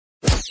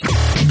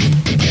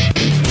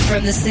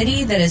From the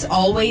city that has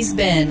always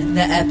been the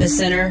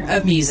epicenter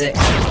of music,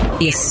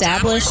 the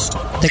established,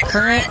 the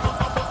current,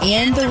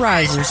 and the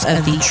risers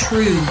of the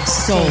true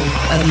soul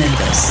of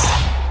Memphis.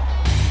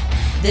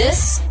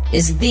 This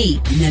is the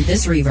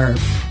Memphis Reverb.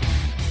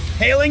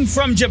 Hailing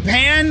from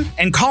Japan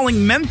and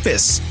calling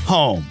Memphis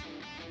home.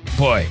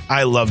 Boy,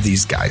 I love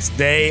these guys.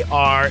 They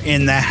are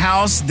in the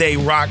house. They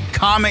rock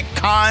Comic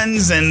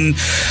Cons and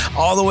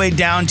all the way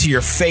down to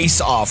your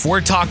face off. We're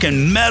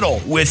talking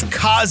metal with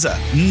Kaza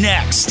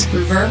next.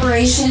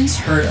 Reverberations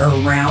heard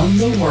around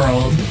the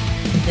world.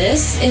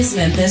 This is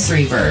Memphis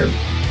Reverb.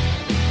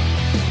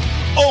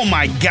 Oh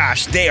my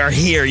gosh, they are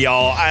here,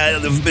 y'all.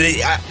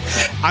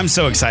 I'm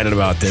so excited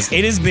about this.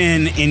 It has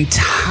been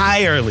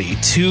entirely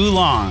too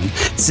long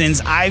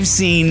since I've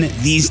seen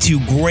these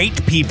two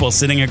great people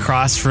sitting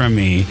across from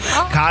me.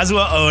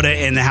 Kazuo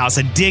Oda in the house.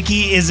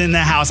 Adiki is in the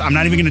house. I'm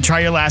not even going to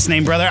try your last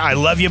name, brother. I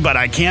love you, but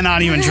I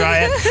cannot even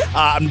try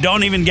it.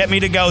 Don't even get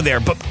me to go there.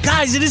 But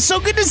guys, it is so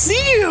good to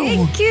see you.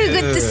 Thank you.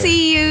 Good to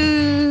see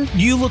you.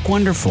 You look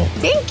wonderful.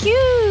 Thank you.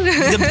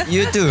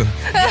 You too.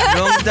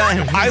 Long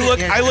time.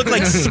 I look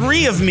like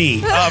three of me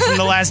from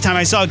the last time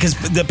I saw it because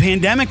the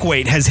pandemic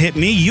weight has hit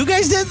me. You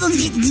guys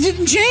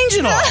didn't change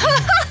at all.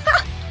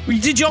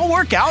 Did y'all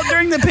work out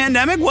during the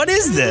pandemic? What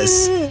is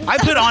this? I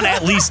put on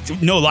at least,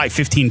 no lie,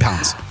 15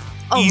 pounds.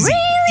 Oh, easy,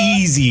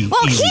 really? Easy.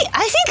 Well, easy.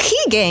 I think he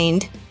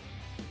gained.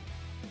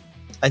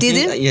 Did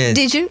you? Yes.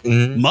 Did you?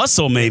 Mm-hmm.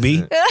 Muscle,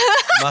 maybe.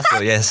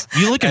 Muscle, yes.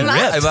 You looking ripped.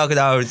 I worked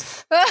out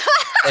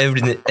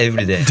every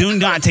day. Do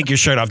not take your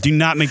shirt off. Do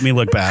not make me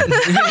look bad.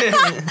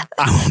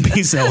 I will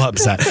be so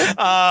upset.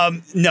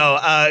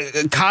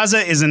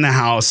 Kaza is in the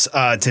house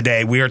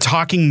today. We are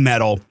talking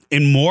metal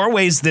in more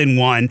ways than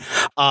one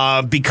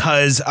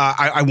because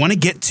I want to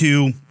get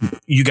to,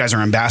 you guys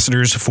are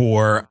ambassadors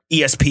for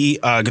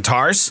ESP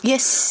guitars.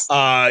 Yes.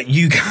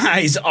 You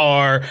guys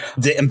are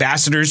the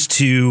ambassadors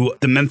to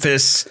the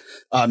Memphis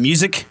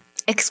music.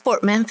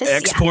 Export Memphis.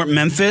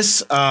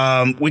 Memphis,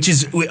 which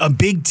is a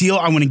big deal.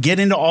 I want to get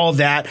into all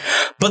that.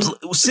 But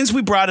since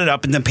we brought it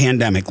up in the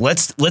pandemic,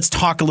 let's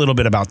talk a little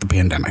bit about the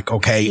pandemic,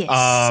 okay?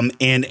 Yes.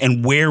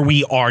 And where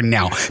we are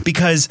now.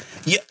 Because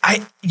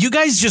you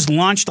guys just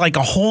launched like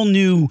a whole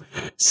new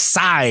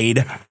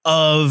side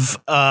of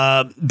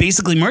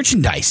basically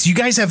merchandise. You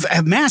guys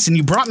have masks and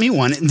you brought me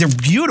one and they're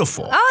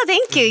beautiful. Oh,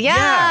 thank you.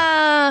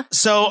 Yeah.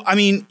 So, I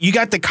mean, you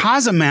got the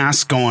Kaza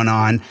mask going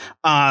on.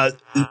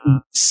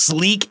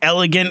 Sleek,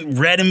 elegant,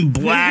 red and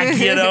black,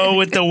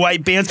 with the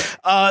white bands.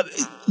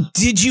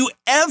 Did you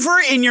ever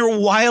in your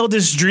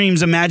wildest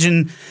dreams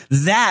imagine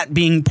that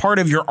being part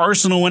of your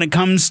arsenal when it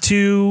comes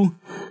to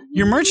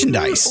your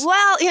merchandise?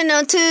 Well,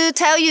 to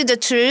tell you the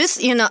truth,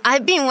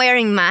 I've been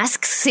wearing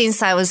masks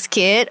since I was a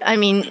kid. I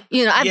mean,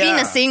 I've been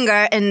a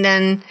singer and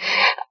then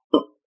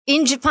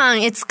in Japan,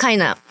 it's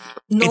kind of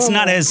normal. It's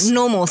not as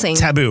normal thing.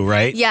 Taboo,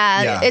 right?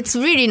 Yeah, it's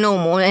really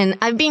normal. And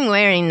I've been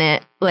wearing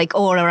it like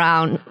all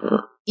around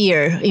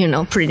year,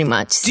 pretty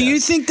much. So. Do you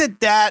think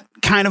that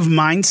kind of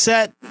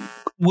mindset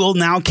will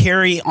now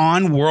carry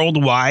on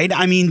worldwide?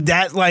 I mean,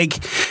 that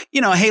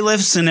hey,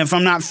 listen, if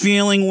I'm not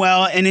feeling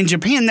well, and in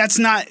Japan, that's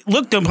not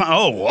looked upon.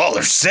 Oh, well,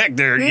 they're sick.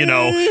 They're,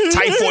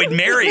 Typhoid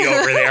Mary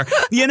over there.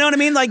 You know what I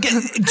mean? Like,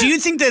 do you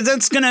think that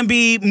that's going to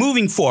be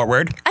moving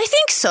forward? I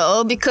think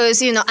so,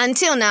 because,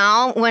 until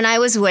now, when I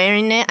was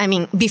wearing it, I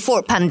mean,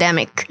 before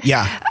pandemic.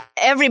 Yeah.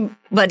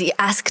 Everybody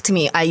asked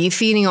me, are you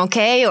feeling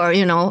okay? Or,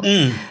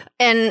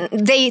 and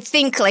they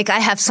think like I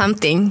have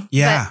something.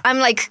 Yeah. But I'm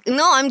like,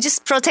 no, I'm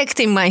just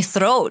protecting my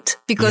throat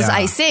because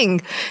I sing,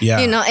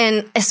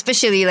 and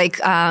especially like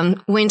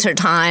winter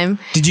time.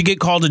 Did you get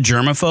called a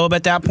germaphobe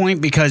at that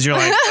point? Because you're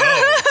like,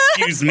 oh,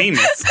 excuse me,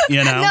 miss,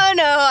 No.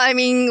 I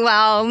mean,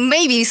 well,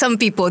 maybe some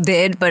people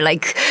did, but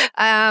like,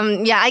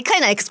 I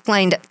kind of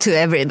explained to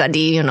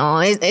everybody,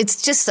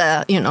 it's just,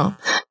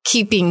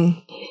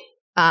 keeping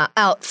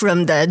out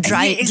from the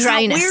dryness. It's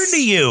not weird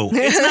to you.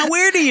 It's not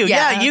weird to you.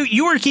 Yeah,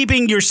 you were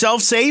keeping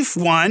yourself safe,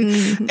 one,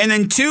 and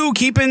then two,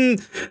 keeping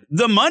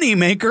the money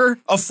maker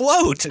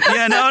afloat.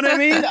 You know what I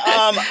mean?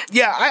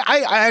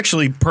 I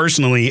actually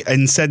personally,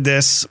 and said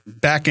this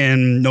back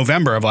in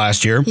November of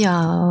last year.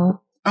 Yeah.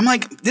 I'm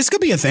like, this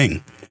could be a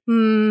thing.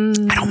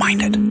 I don't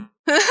mind it.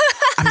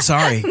 I'm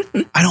sorry.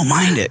 I don't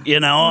mind it.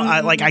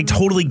 I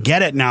totally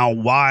get it now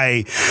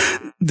why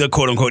the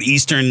quote unquote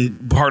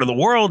Eastern part of the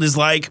world is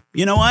like,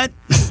 you know what?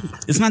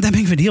 It's not that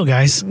big of a deal,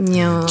 guys.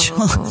 Yeah.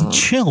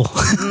 Chill.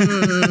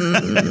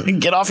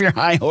 Get off your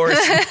high horse.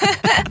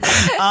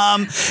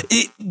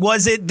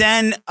 Was it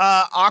then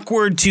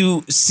awkward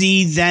to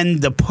see then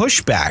the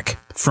pushback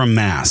from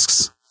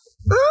masks?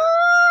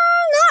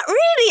 Not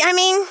really. I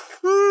mean,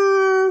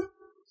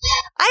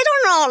 I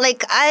don't know.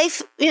 Like I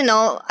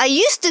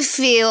used to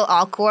feel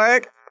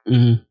awkward,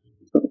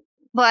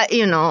 but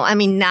I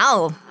mean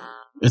now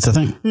it's a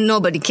thing.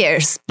 Nobody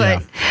cares.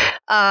 But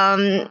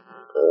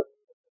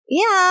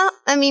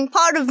I mean,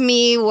 part of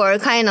me were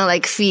kind of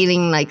like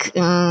feeling like,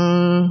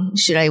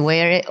 should I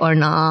wear it or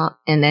not?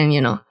 And then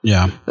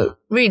it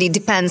really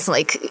depends.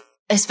 Like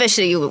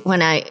especially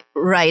when I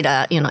ride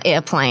a,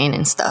 airplane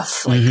and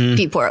stuff, like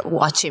people are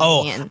watching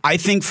me. And I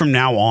think from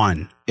now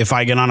on, if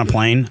I get on a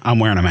plane, I'm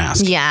wearing a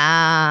mask.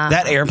 yeah.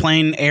 That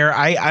airplane air,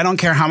 I don't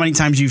care how many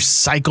times you've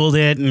cycled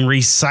it and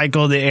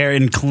recycled the air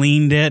and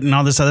cleaned it and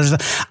all this other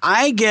stuff.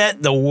 I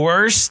get the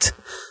worst,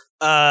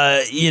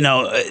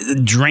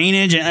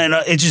 drainage and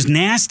it's just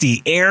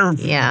nasty air,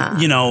 Yeah.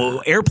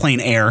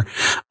 Airplane air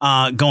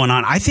going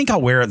on. I think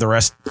I'll wear it the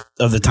rest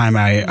of the time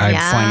I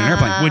fly in an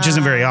airplane, which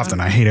isn't very often.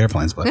 I hate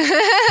airplanes, but.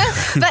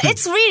 But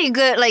it's really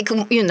good, like,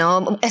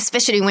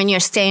 especially when you're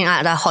staying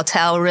at a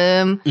hotel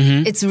room,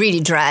 it's really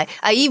dry.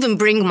 I even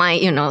bring my,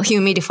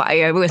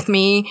 humidifier with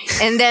me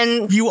and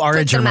then. You are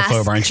a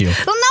germaphobe, aren't you?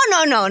 Well,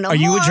 no. Are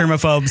you a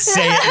germaphobe?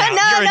 Say it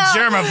now. You're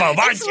a germaphobe,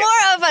 aren't it's you?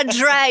 more of a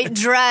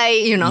dry,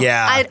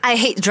 Yeah. I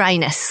hate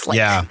dryness.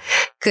 Yeah.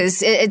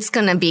 Because it's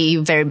going to be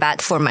very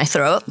bad for my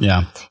throat.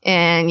 Yeah.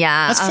 And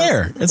yeah. That's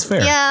fair. That's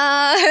fair.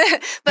 Yeah.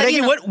 But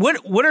Becky,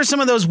 what are some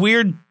of those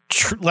weird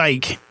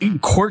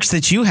quirks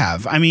that you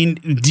have? I mean,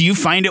 do you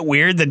find it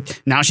weird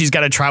that now she's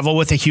got to travel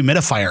with a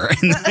humidifier?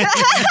 You know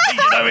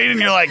what I mean? And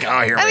you're like,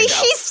 oh, here we go.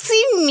 he's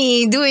seen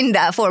me doing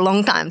that for a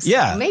long time. So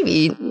Yeah.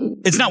 maybe.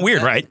 It's not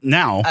weird, right?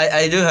 Now.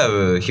 I do have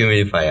a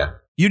humidifier.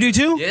 You do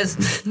too?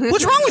 Yes.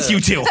 What's wrong with you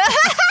two?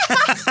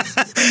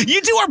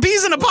 You two are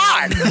peas in a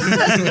pod.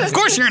 Of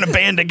course you're in a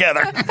band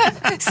together.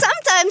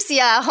 Sometimes,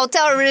 yeah,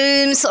 hotel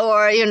rooms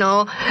or,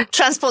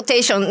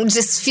 transportation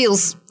just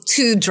feels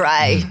too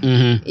dry.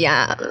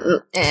 Yeah.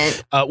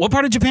 And What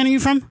part of Japan are you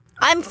from?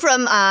 I'm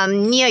from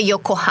near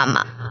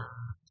Yokohama,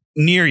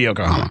 Near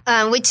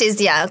Yokohama. which is,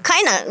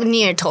 kind of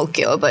near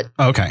Tokyo, but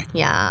Okay.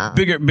 yeah.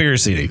 Bigger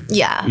city.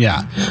 Yeah.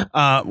 Yeah.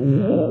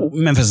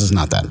 Memphis is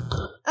not that.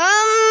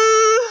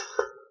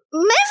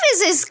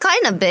 Memphis is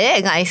kind of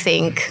big, I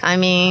think. I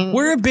mean,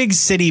 We're a big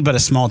city, but a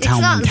small it's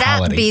town not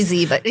mentality. that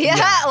busy, but yeah.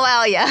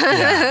 Well,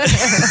 yeah.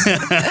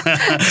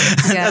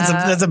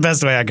 That's the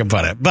best way I can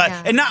put it. But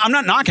and I'm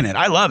not knocking it.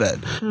 I love it.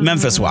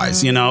 Memphis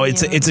wise,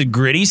 it's a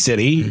gritty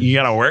city. You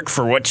got to work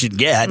for what you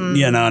get.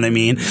 You know what I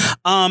mean?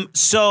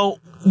 So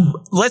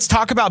let's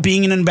talk about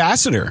being an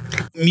ambassador.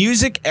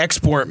 Music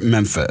Export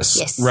Memphis,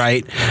 Yes.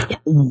 right? Yeah.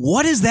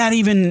 What does that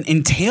even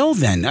entail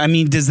then? I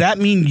mean, does that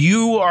mean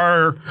you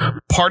are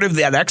part of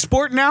that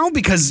export now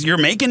because you're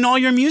making all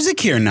your music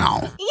here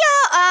now?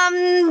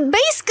 Yeah,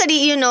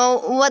 basically,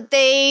 what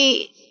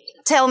they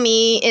tell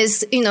me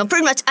is,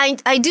 pretty much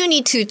I do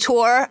need to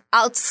tour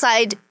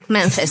outside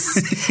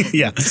Memphis.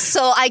 Yeah.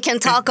 So I can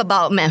talk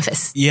about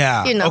Memphis.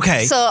 Yeah.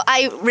 Okay. So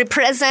I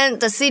represent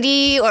the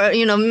city or,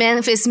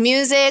 Memphis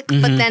music,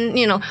 but then,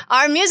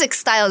 our music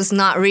style is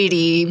not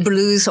really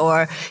blues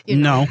or,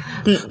 No.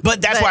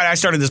 But that's why I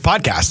started this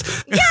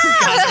podcast. Yeah.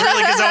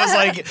 Because I was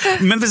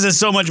like, Memphis is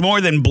so much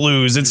more than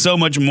blues. It's so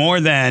much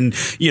more than,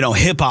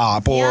 hip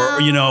hop or,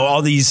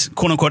 all these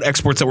quote unquote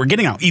exports that we're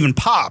getting out, even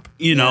pop,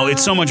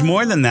 it's so much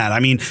more than that. I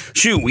mean,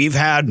 shoot, we've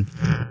had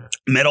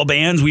metal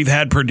bands, we've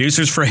had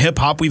producers for hip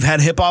hop, we've had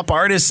hip hop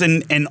artists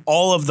and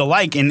all of the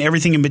like and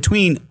everything in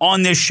between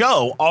on this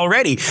show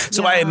already.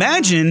 So I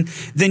imagine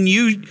then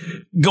you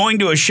going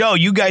to a show,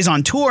 you guys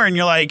on tour and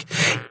you're like,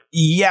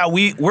 yeah,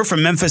 we're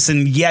from Memphis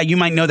and yeah, you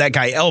might know that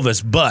guy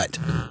Elvis, but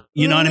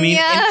you know what I mean?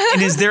 Yeah.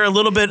 And is there a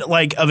little bit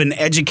like of an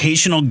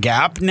educational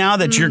gap now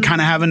that you're kind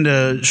of having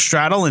to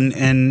straddle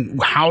and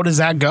how does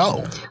that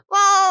go?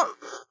 Well,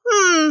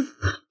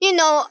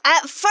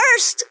 at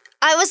first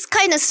I was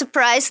kind of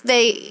surprised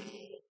they,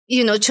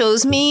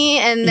 chose me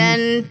and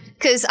then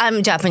because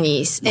I'm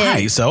Japanese.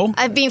 Why so?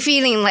 I've been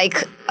feeling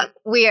like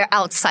we're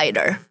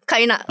outsider.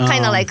 Kind of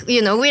like,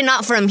 we're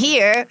not from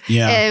here.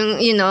 Yeah. And,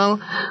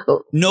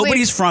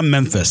 Nobody's from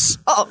Memphis.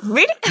 Oh,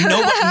 really?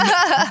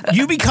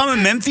 You become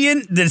a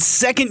Memphian the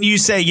second you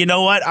say, you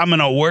know what, I'm going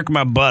to work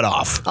my butt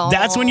off.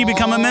 That's when you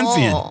become a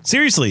Memphian.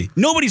 Seriously.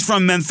 Nobody's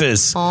from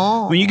Memphis.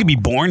 I mean, you could be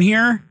born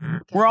here.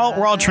 We're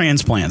all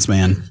transplants,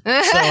 man.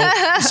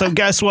 So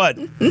guess what?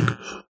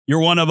 You're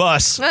one of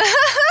us. But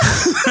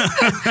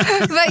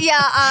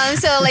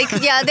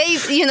yeah, they,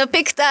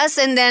 picked us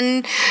and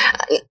then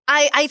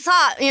I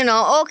thought,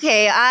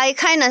 okay, I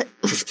kind of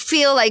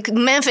feel like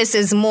Memphis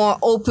is more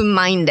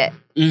open-minded.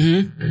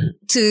 To,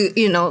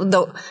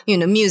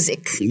 the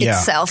music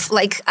itself.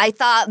 Like, I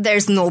thought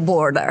there's no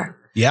border.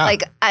 Yeah.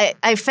 Like,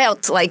 I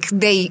felt like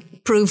they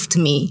proved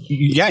me.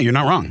 Yeah, you're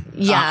not wrong.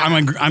 Yeah.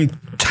 I'm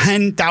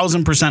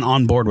 10,000%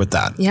 on board with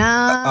that.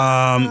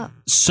 Yeah.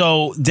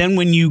 So then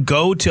when you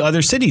go to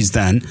other cities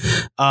then,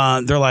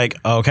 they're like,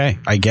 okay,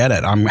 I get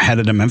it. I'm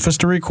headed to Memphis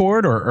to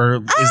record or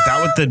is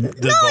that what the goal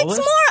it's is?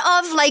 more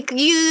of like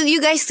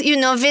you guys,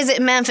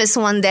 visit Memphis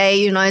one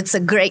day, it's a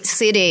great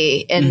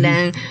city. And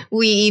then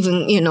we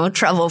even,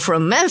 travel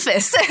from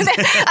Memphis.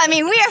 I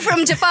mean, we are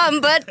from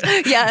Japan, but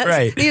yeah,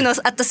 right.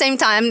 At the same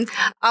time,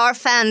 our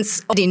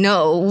fans already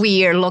know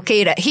we are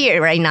located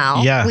here right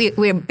now. Yeah.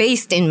 We're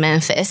based in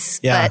Memphis.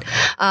 Yeah.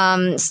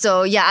 But,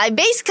 so yeah, I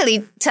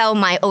basically tell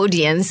my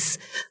audience,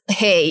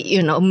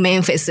 hey,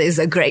 Memphis is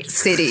a great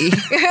city.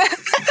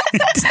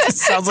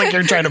 Sounds like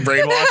you're trying to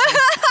brainwash me.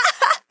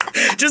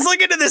 Just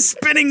look into this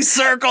spinning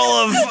circle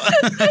of.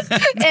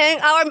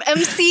 And our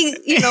MC,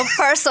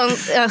 person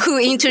who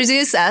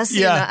introduced us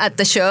at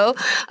the show,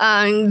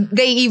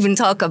 they even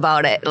talk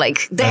about it.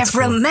 Like, they're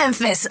from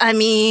Memphis. I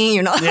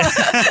mean,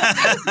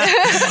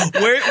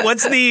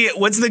 What's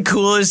the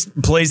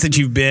coolest place that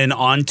you've been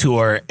on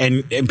tour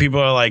and people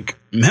are like,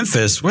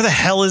 Memphis? Where the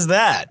hell is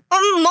that?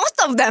 Most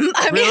of them.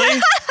 I mean,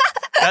 Really?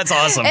 That's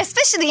awesome.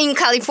 especially in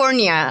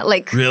California.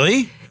 Like,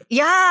 Really?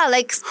 yeah,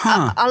 like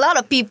a lot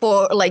of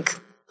people like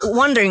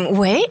wondering,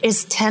 where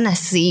is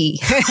Tennessee?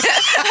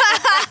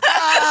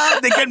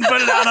 They couldn't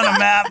put it out on a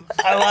map.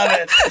 I love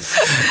it.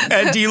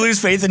 And do you lose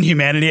faith in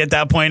humanity at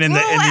that point in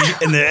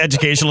the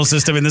educational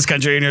system in this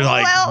country? And you're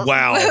like,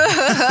 wow,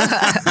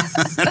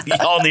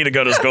 y'all need to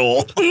go to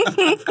school.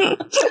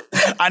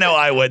 I know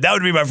I would. That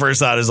would be my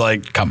first thought. Is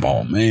like, come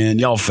on, man,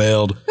 y'all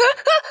failed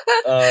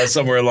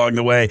somewhere along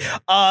the way.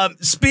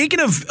 Speaking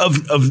of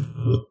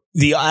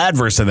the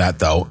adverse of that,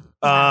 though,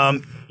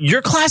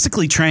 you're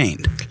classically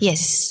trained.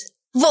 Yes,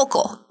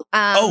 vocal.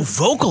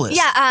 Vocalist.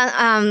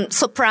 Yeah,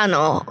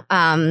 soprano.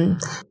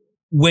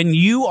 When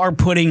you are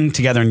putting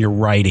together and you're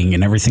writing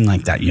and everything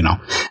like that, do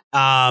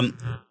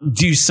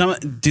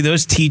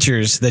those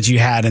teachers that you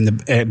had in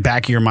the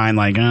back of your mind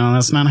like, oh,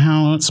 that's not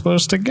how it's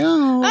supposed to go?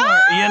 Or,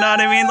 you know what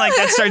I mean? Like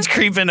that starts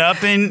creeping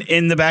up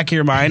in the back of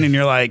your mind and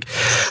you're like,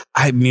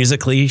 I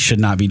musically should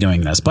not be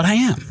doing this, but I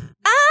am.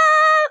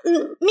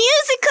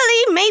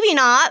 Musically, maybe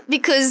not,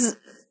 because,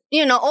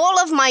 all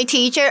of my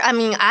teacher, I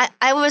mean,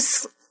 I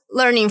was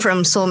learning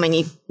from so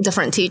many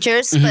different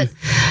teachers, but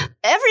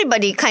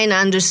everybody kind of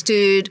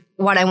understood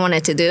what I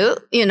wanted to do,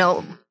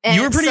 And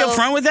you were pretty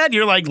upfront with that?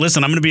 You're like,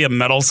 listen, I'm going to be a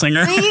metal singer.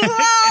 And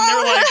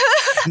they're like,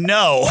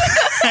 no.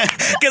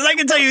 Because I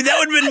can tell you that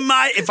would have been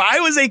if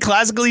I was a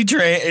classically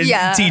trained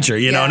teacher,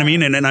 you know what I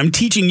mean? And I'm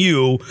teaching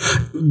you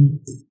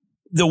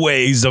the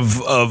ways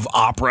of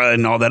opera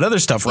and all that other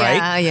stuff,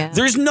 right? Yeah.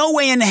 There's no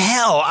way in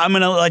hell I'm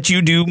going to let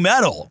you do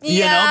metal,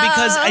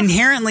 because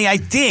inherently I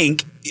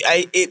think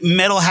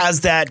metal has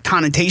that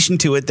connotation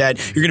to it that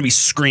you're going to be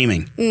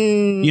screaming.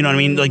 You know what I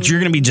mean? Like you're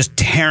going to be just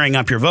tearing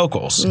up your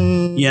vocals.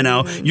 You're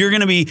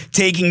going to be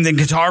taking the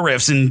guitar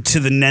riffs into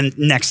the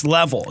next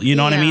level. You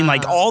know what I mean?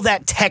 Like all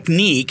that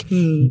technique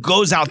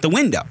goes out the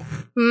window.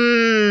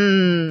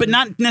 But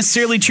not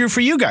necessarily true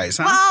for you guys,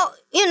 huh?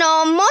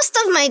 Well, most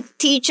of my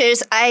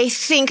teachers, I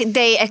think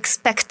they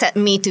expected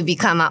me to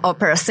become an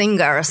opera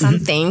singer or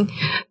something.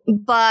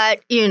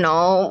 But,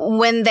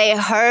 when they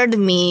heard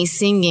me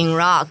singing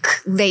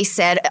rock, they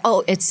said,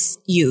 oh, it's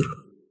you.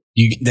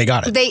 They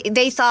got it.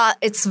 They thought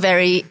it's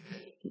very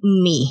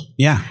me.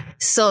 Yeah.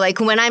 So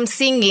like when I'm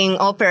singing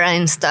opera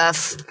and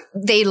stuff,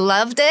 they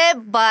loved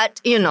it,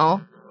 but, I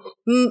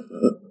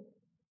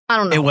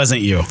don't know. It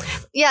wasn't you.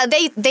 Yeah,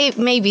 they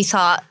maybe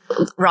thought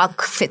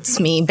rock fits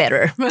me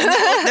better.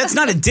 That's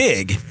not a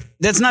dig.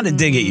 That's not a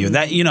dig at you.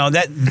 That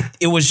that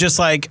it was just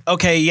like,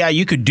 okay, yeah,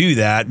 you could do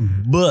that,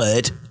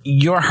 but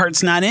your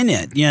heart's not in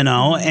it,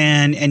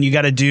 and you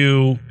got to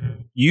do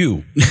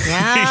you.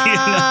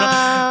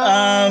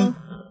 Yeah.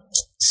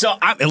 So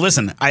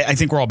listen, I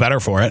think we're all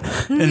better for it,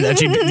 and that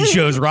you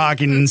chose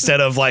rock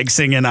instead of like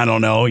singing, I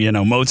don't know,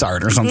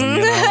 Mozart or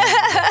something.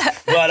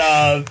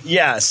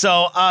 But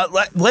so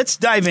let's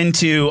dive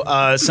into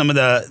some of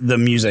the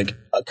music,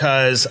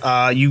 because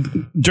you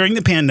during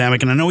the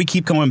pandemic, and I know we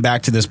keep going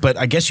back to this, but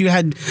I guess you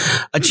had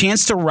a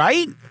chance to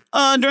write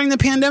during the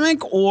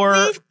pandemic, or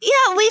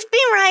we've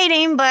been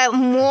writing, but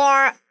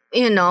more,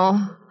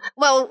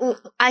 Well,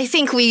 I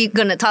think we're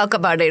going to talk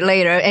about it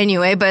later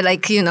anyway, but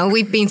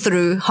we've been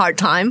through hard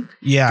time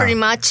pretty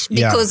much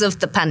because of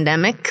the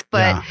pandemic.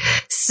 But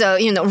so,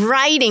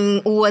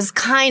 writing was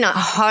kind of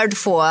hard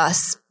for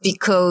us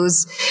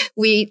because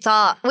we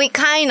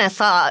kind of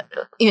thought,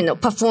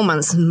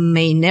 performance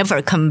may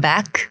never come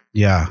back.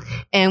 Yeah.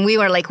 And we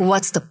were like,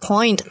 what's the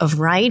point of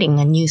writing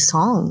a new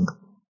song?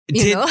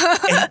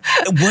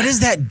 What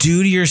does that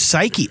do to your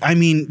psyche? I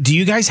mean, do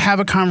you guys have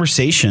a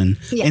conversation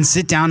and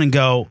sit down and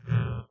go,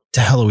 the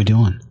hell are we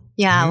doing?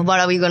 Yeah, what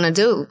are we going to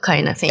do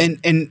kind of thing.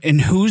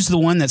 And who's the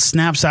one that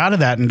snaps out of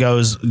that and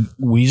goes,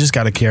 we just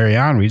got to carry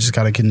on. We just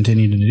got to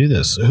continue to do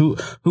this.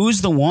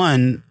 Who's the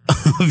one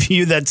of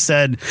you that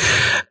said,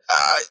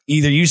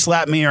 either you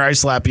slap me or I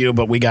slap you,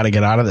 but we got to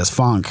get out of this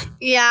funk?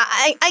 Yeah,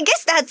 I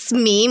guess that's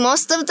me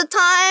most of the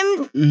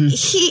time. Mm-hmm.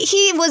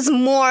 He was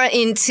more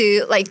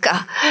into like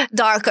a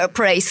darker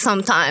place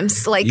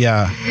sometimes. Like,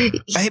 yeah.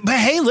 But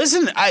hey,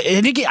 listen,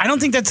 I don't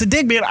think that's a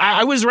dig, man.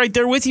 I was right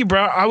there with you,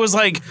 bro. I was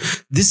like,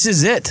 this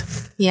is it.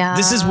 Yeah.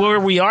 This is where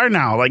we are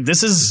now. Like,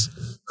 this is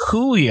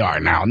who we are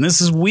now. And this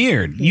is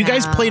weird. You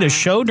guys played a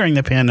show during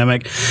the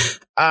pandemic.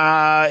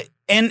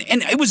 And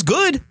it was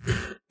good.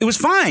 It was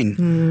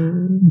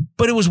fine,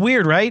 but it was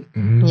weird, right?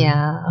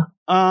 Yeah.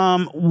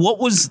 What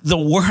was the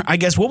worst? I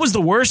guess what was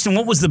the worst, and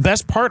what was the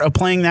best part of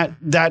playing that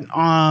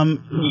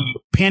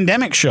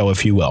pandemic show,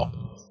 if you will?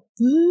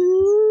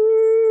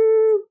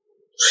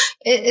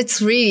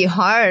 It's really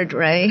hard,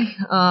 right?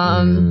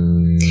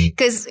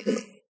 Because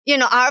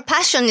our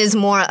passion is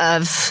more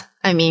of,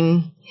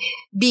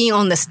 being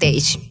on the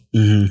stage.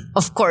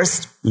 Of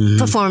course,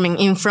 performing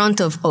in front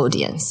of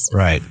audience.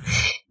 Right.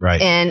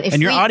 And if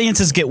your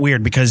audiences get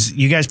weird because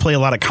you guys play a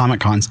lot of Comic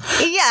Cons.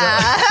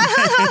 Yeah.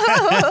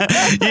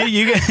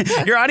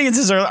 Your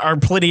audiences are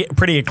pretty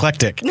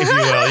eclectic, if you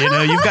will. You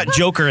know, you've got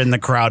Joker in the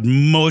crowd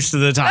most of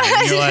the time.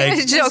 You're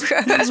like,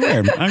 Joker. That's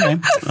weird. Okay.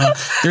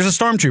 There's a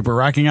stormtrooper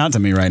rocking out to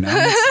me right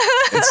now.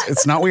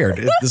 It's not weird.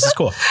 This is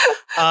cool.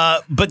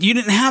 But you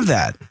didn't have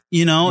that,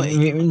 you know?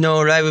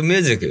 No live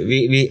music.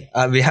 We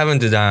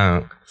haven't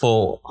done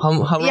for how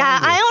long? Yeah,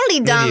 I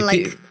only done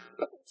Maybe like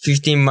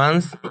 15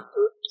 months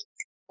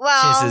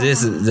well.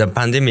 since the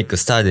pandemic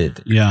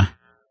started. Yeah.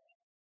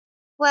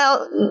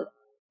 Well,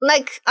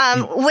 like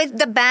with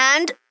the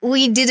band,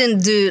 we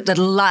didn't do the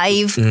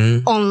live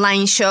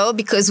online show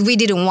because we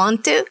didn't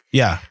want to.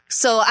 Yeah.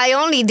 So I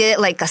only did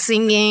like a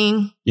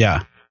singing.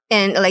 Yeah.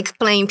 And like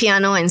playing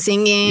piano and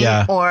singing.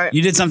 Yeah. Or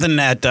you did something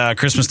at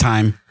Christmas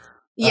time.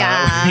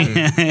 yeah.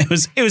 It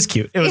was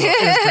cute. It was great.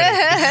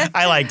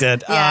 I liked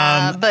it.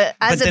 Yeah, but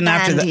as a then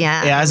band, after that,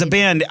 yeah, as a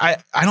band, I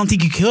don't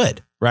think you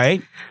could,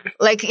 right?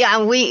 Like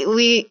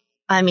we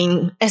I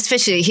mean,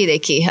 especially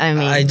Hideki. I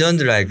mean, I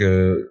don't like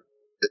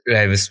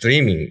live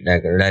streaming,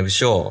 like a live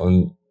show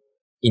on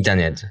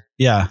internet.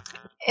 Yeah.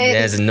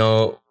 There's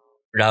no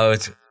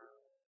loud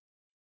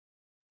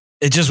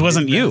It just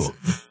wasn't you.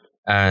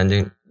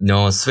 and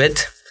no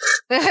sweat.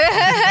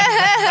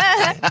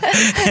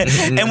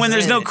 And when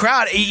there's no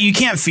crowd, you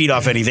can't feed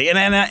off anything.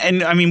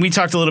 And I mean, we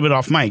talked a little bit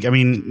off mic. I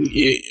mean,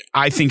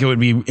 I think it would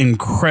be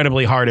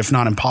incredibly hard, if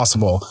not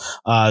impossible,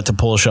 to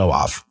pull a show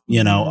off.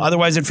 You know,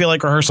 otherwise it'd feel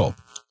like rehearsal.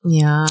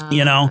 yeah.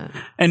 You know,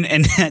 and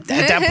at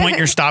that point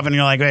you're stopping. And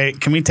you're like,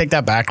 wait, can we take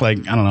that back?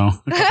 Like, I don't know.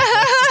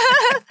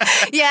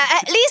 Yeah,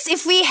 at least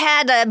if we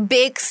had a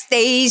big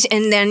stage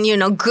and then, you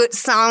know, good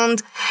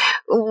sound,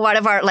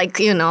 whatever, like,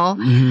 you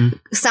know,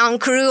 sound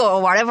crew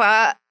or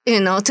whatever, you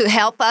know, to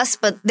help us.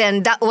 But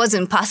then that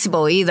wasn't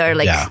possible either.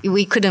 Like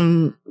we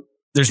couldn't.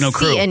 There's no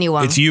crew. See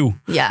anyone. It's you.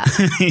 Yeah.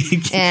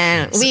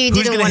 And we Who's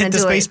didn't gonna want to hit the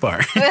do space it.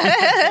 bar?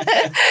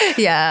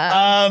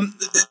 Yeah.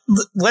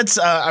 Let's.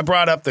 I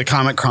brought up the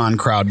Comic Con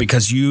crowd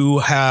because you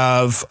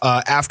have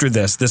after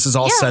this is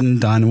all said and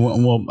done.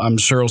 We'll, I'm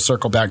sure we'll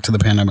circle back to the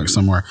pandemic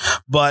somewhere,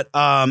 but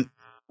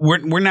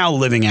we're now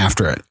living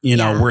after it. You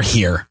know, we're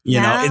here.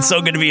 You know, it's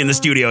so good to be in the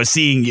studio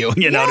seeing you.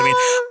 You know what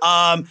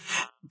I mean?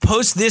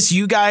 Post this,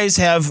 you guys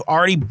have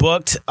already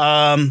booked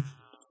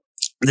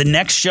the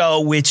next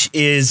show, which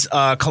is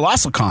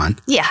Colossal Con.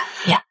 Yeah.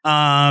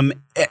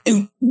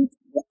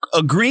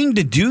 Agreeing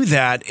to do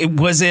that,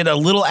 was it a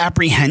little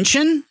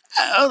apprehension?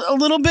 A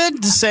little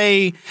bit to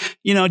say,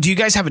 you know, do you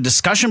guys have a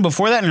discussion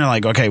before that? And you're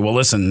like, okay, well,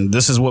 listen,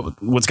 this is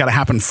what's got to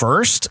happen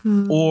first,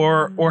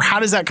 or how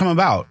does that come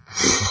about?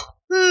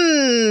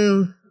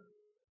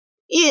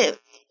 Yeah,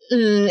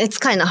 it's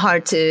kind of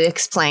hard to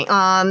explain.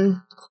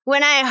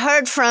 When I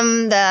heard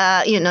from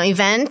the, you know,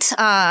 event,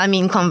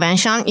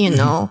 convention, you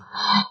know,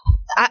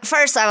 at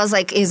first I was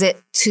like, is it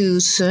too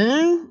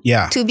soon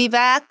to be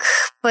back?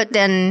 But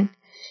then,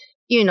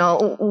 you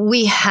know,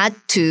 we had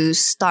to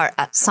start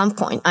at some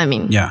point. I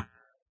mean, I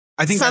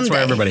think someday. That's where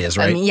everybody is,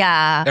 right? I mean,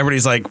 yeah.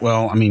 Everybody's like,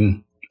 well, I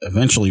mean,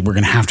 eventually we're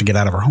going to have to get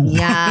out of our home.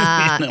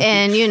 Yeah. You know?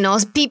 And, you know,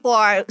 people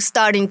are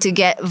starting to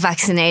get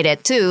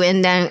vaccinated too.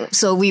 And then,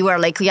 so we were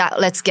like, yeah,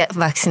 let's get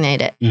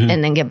vaccinated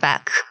and then get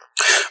back.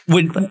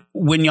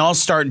 When y'all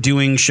start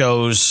doing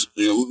shows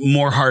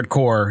more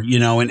hardcore, you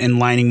know, and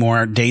lining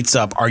more dates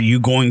up, are you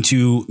going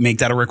to make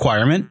that a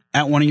requirement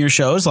at one of your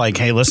shows? Like,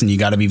 hey, listen, you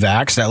got to be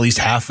vaxxed, at least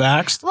half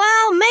vaxxed?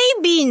 Well,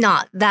 maybe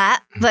not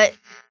that, but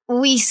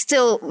we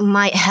still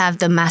might have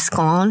the mask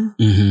on,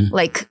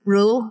 like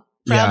rule,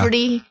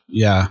 probably.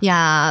 Yeah.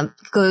 Yeah.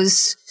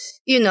 Because,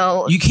 you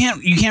know, you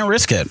can't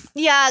risk it.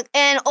 Yeah.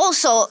 And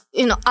also,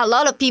 you know, a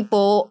lot of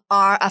people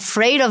are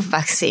afraid of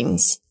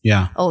vaccines.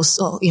 Yeah.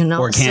 Also, you know,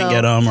 or can't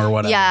get them or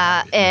whatever.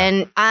 Yeah.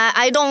 And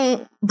I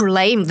don't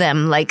blame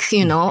them. Like,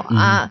 you know,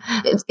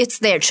 it's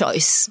their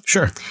choice.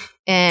 Sure.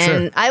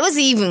 And I was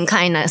even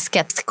kind of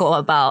skeptical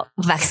about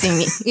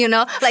vaccine, you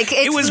know, like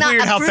it's it was not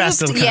weird approved how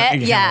fast it yet.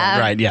 Yeah.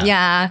 Right. Yeah.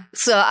 Yeah.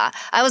 So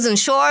I wasn't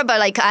sure, but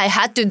like I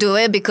had to do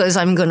it because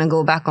I'm going to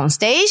go back on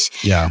stage.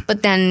 Yeah.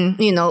 But then,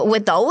 you know,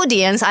 with the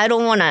audience, I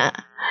don't want to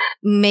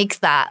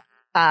make that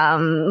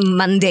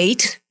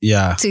mandate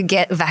to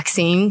get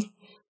vaccine.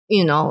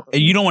 You know,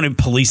 you don't want to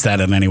police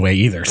that in any way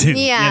either, too.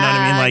 Yeah, you know what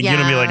I mean? Like, you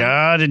don't be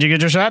like, did you get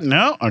your shot?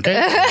 No. Okay.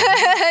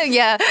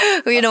 Yeah,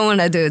 we don't want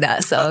to do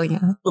that. So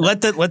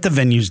let the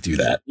venues do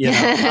that. You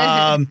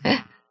know?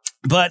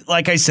 But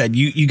like I said,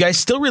 you guys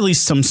still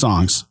released some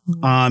songs.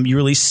 You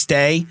released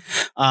 "Stay,"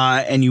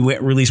 and you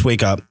released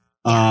 "Wake Up."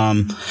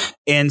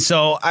 And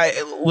so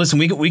listen,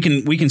 we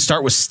can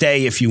start with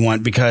 "Stay" if you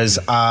want, because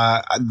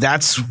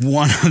that's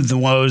one of the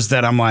woes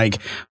that I'm like,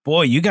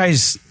 boy, you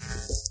guys.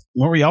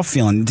 What were y'all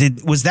feeling?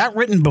 Was that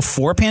written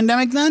before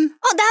pandemic then?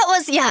 Oh, that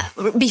was,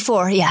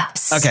 before,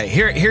 yes. Okay,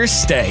 here's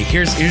 "Stay."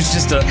 Here's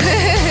just a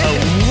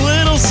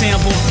little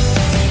sample. Stay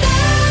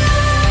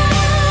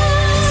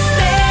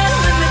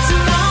with me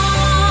tonight.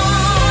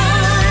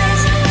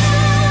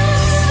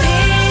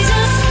 Stay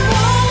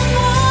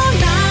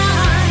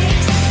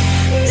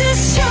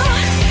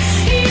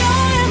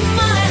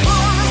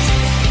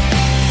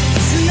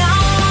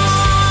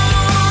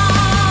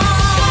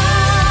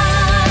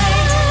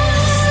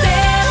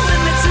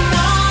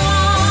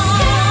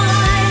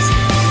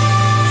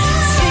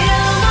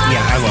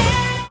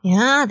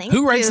Ah, thank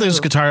Who writes you. those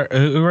guitar?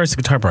 Who writes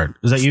the guitar part?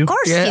 Is that you? Of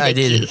course, Yeah, I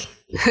did.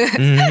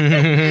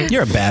 Hideki.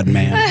 You're a bad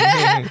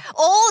man.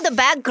 All the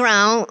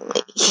background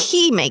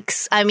he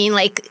makes. I mean,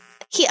 like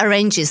he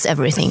arranges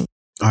everything.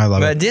 I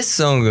love But it. this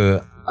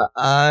song,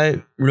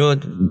 I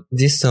wrote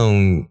this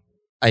song.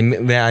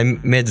 When I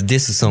made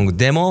this song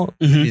demo,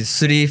 it's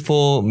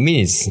 3-4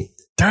 minutes.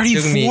 Took me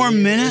 34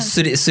 minutes.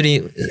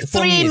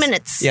 4 3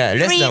 minutes. Yeah,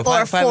 less 3 than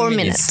or 5 4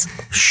 minutes.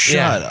 Shut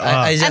Yeah,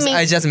 up.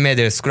 I just made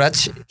a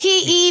scratch.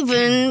 He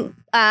even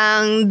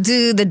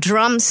do the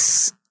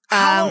drums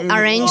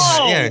arrange.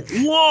 Whoa, Yeah.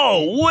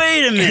 whoa,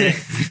 wait a minute.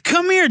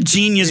 Come here,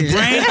 genius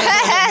brain.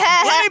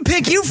 Let me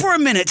pick you for a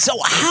minute. So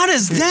how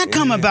does that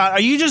come about? Are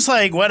you just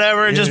like,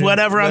 whatever, just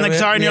whatever on the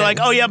guitar, and you're like,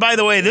 oh yeah, by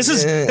the way, this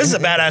is a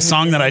badass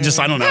song that I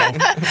don't know.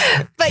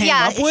 But came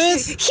yeah, up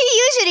with? he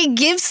usually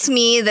gives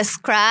me the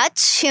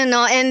scratch, and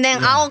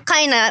then I'll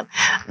kind of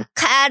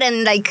cut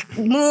and like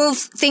move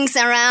things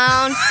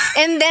around,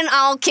 and then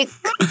I'll kick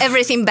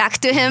everything back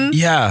to him,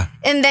 Yeah.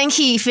 and then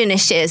he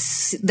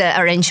finishes the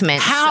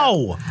arrangement.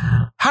 How?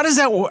 How does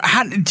that work?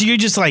 How do you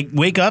just like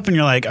wake up and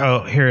you're like,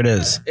 oh, here it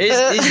is?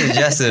 It's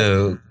just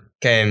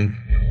came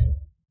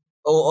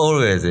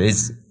always.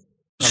 It's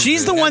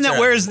She's the one that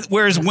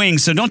wears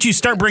wings, so don't you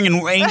start bringing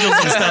angels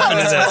and stuff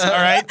into this, all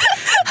right?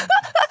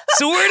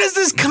 So where does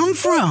this come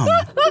from?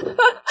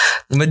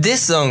 but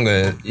this song,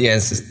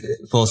 yes,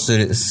 for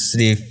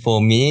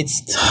 3-4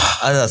 minutes.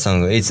 Other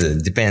song,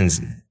 it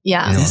depends.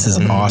 Yeah. This is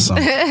awesome.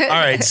 All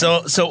right,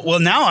 so well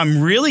now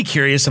I'm really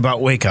curious about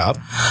Wake Up,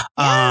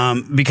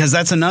 because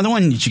that's another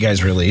one that you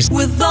guys released.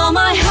 With all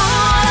my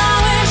heart,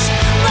 I wish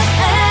that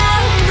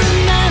every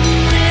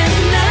memory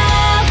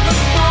never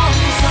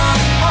falls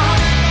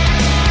apart.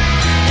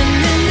 And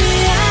in the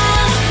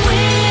end, we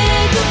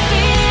could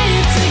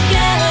be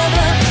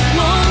together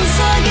once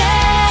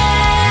again.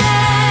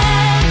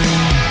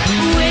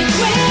 Wake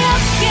me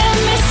up, give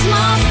me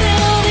smiles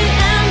till the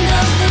end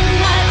of the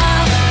night.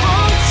 I'll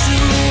hold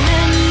you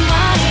in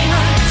my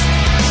heart.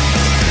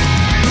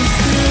 I'm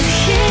still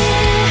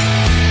here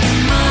in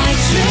my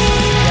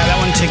dreams. Yeah, that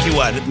one took you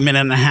what, a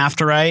minute and a half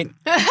to write?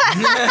 What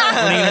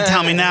are you gonna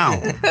tell me now?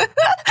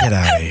 Get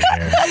out of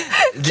here.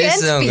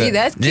 This Can't be,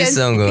 that this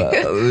can't song,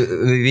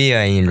 we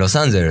are in Los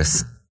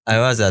Angeles. I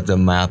was at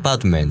my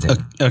apartment.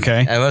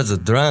 Okay. I was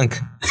drunk.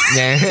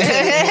 I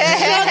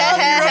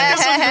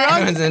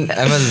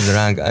was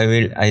drunk.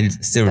 I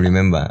still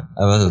remember.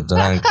 I was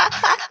drunk.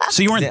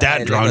 So you weren't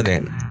that drunk.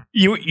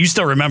 You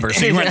still remember,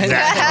 so you weren't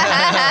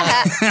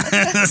that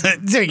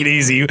drunk. Take it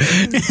easy.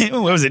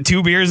 What was it,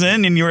 2 beers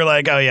in, and you were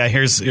like, oh yeah,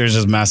 here's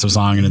this massive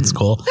song and it's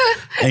cool.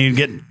 And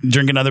you'd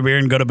drink another beer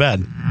and go to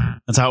bed.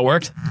 That's how it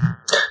worked?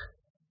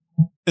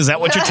 Is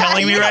that what you're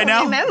telling me right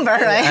now? Remember,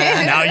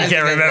 right? Now you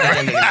can't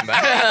remember.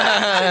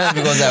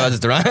 Because I was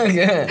drunk.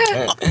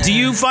 Do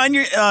you find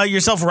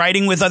yourself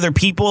writing with other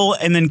people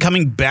and then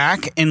coming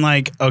back and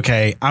like,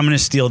 okay, I'm going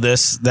to steal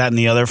this, that, and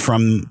the other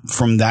from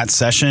that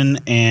session,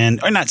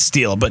 or not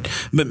steal, but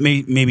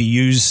maybe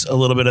use a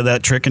little bit of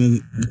that trick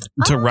and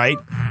to write?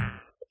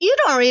 You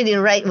don't really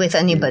write with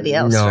anybody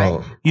else, right?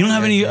 No. You don't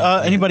have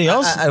anybody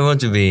else? I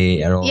want to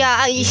be alone.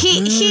 Yeah,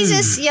 he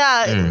just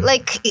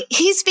like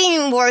he's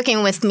been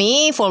working with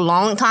me for a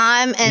long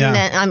time, and Yeah.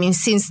 then I mean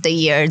since the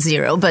year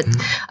 0, but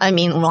I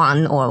mean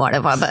 1 or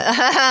whatever. But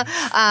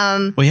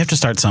Well, you have to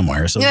start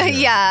somewhere. So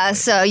yeah,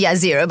 so yeah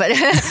 0. But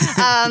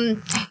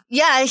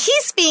yeah,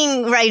 he's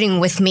been writing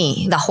with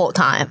me the whole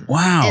time.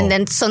 Wow. And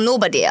then so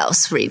nobody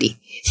else really.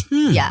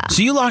 Yeah.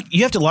 So you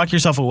have to lock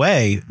yourself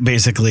away,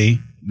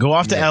 basically. Go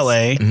off to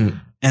LA and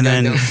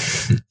then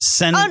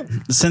send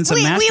some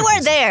We were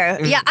masterpieces.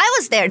 there. Yeah, I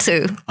was there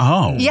too.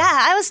 Oh. Yeah,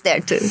 I was there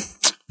too.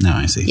 No,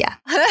 I see. Yeah.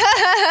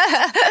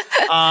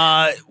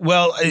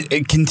 Well,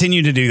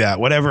 continue to do that.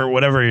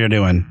 Whatever you're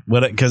doing.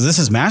 Because this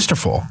is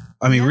masterful.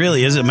 I mean,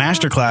 really, is a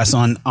masterclass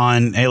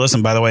on, hey,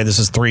 listen, by the way, this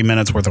is 3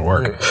 minutes worth of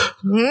work.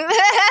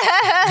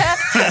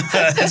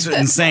 That's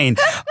insane.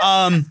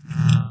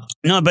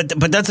 No, but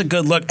that's a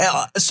good look.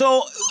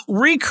 So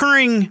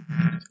recurring,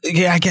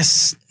 I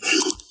guess,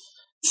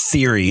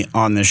 theory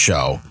on the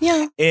show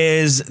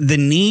is the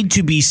need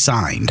to be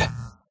signed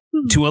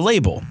to a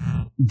label.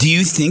 Do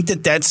you think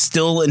that that's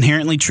still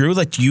inherently true?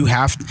 Like you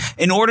have,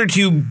 in order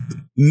to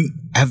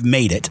have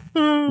made it,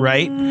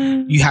 right?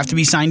 You have to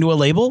be signed to a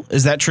label.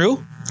 Is that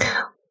true?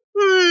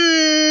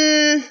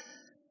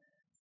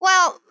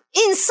 Well,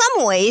 in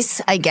some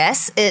ways, I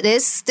guess it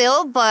is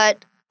still,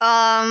 but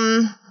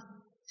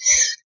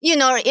you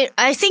know,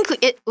 I think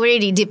it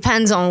really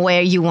depends on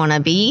where you want to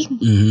be.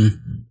 Mm-hmm.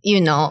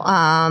 You know,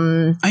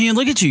 I mean,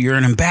 look at you. You're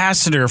an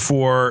ambassador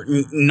for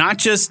not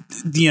just,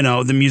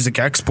 the music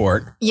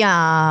export,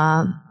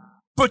 yeah.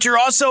 but you're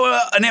also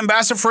an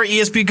ambassador for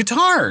ESP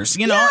guitars,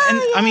 and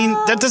I mean,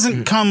 that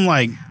doesn't come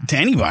like to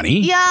anybody.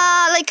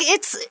 Yeah, like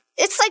it's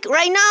like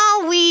right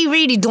now we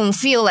really don't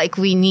feel like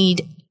we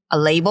need a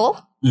label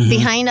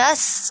behind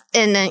us.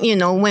 And then,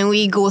 when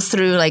we go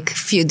through like a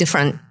few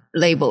different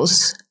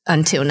labels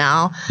until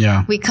now,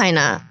 Yeah. we kind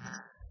of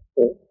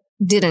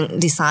didn't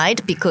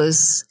decide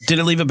because Did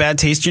it leave a bad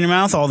taste in your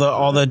mouth? All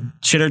the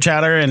chitter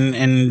chatter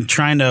and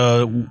trying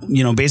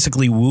to,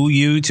 basically woo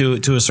you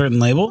to a certain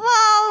label?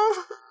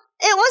 well,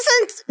 it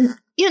wasn't,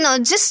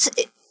 just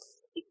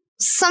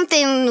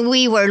something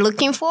we were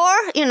looking for,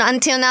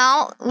 until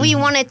now. We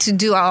wanted to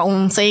do our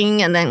own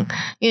thing, and then,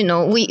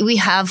 we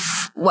have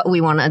what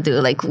we want to do.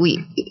 Like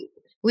we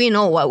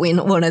know what we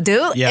want to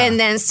do. Yeah. And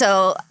then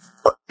so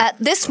at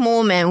this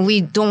moment,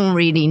 we don't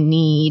really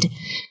need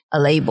a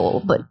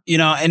label, but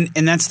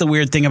And that's the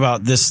weird thing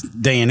about this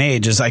day and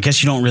age is I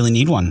guess you don't really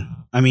need one.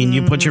 I mean,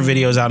 you put your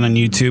videos out on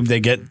YouTube,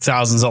 they get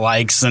thousands of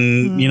likes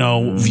and,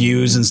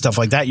 views and stuff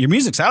like that. Your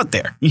music's out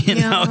there.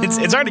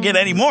 It's hard to get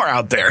any more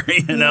out there,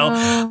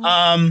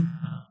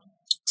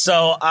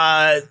 So,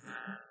 I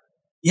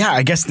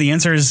guess the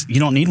answer is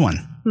you don't need one.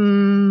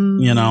 And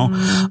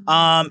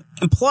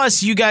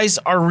plus you guys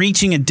are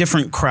reaching a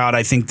different crowd,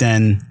 I think,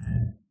 than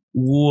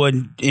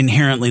would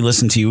inherently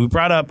listen to you. We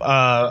brought up,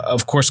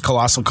 of course,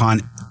 Colossal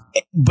Con,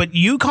 but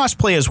you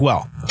cosplay as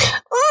well.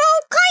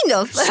 kind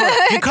of.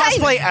 You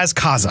cosplay as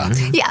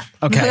Kaza. Yeah.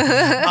 Okay.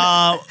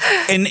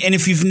 And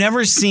if you've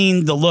never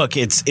seen the look,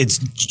 it's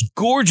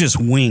gorgeous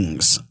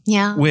wings.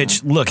 Yeah.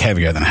 Which look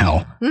heavier than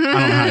hell. I don't know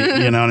how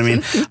you know what I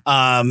mean?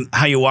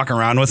 How you walk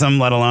around with them,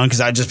 let alone,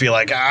 because I'd just be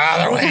like,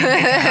 they're waiting.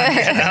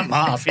 Get them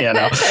off,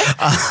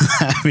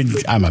 I mean,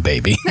 I'm a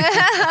baby.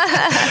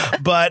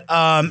 But,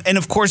 and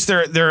of course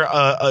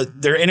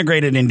they're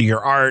integrated into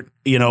your art,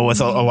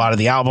 with a lot of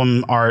the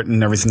album art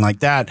and everything like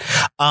that.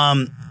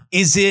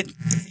 Is it,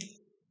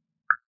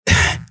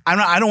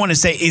 I don't want to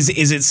say,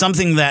 is it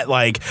something that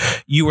like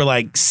you were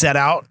like set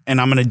out and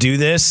I'm going to do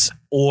this?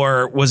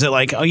 Or was it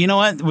like, oh, you know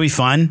what? It'll be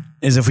fun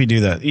is if we do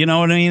that. You know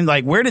what I mean?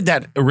 Like, where did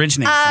that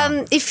originate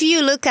from? If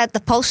you look at the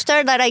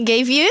poster that I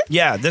gave you,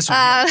 Yeah, this one.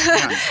 Yeah.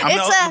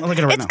 I'm looking at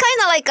it right it's now.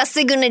 kind of like a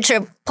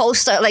signature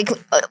poster. Like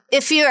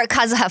if you're a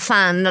Kazuha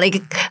fan,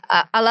 like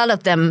a lot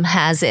of them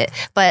has it,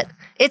 but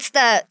it's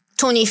the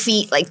 20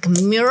 feet like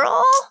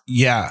mural,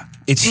 Yeah,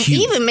 it's huge.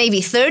 even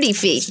maybe 30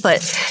 feet, but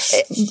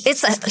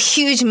it's a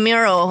huge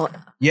mural.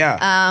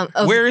 Yeah.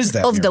 Where is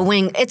that? Of the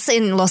wing. It's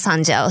in Los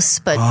Angeles,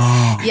 but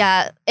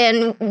yeah.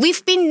 And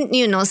we've been,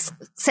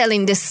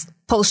 selling this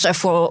poster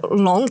for a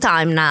long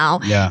time now.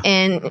 Yeah.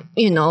 And,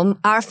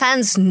 our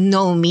fans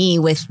know me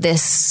with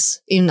this,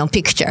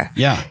 picture.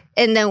 Yeah.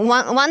 And then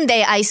one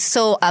day I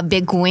saw a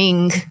big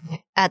wing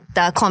at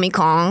the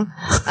Comic-Con.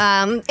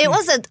 It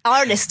was an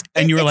artist.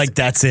 And you were It's- like,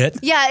 that's it?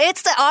 yeah,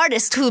 it's the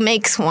artist who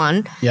makes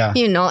one. Yeah.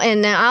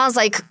 And then I was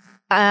like,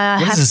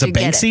 What is this, a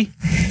Banksy?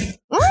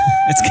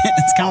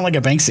 It's kind of like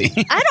a Banksy.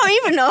 I don't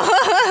even know.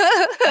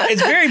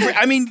 It's very,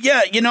 I mean,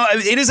 yeah,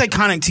 it is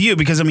iconic to you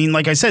because, I mean,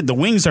 like I said, the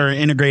wings are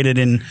integrated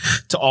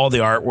into all the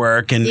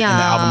artwork and the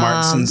album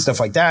arts and stuff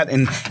like that.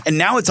 And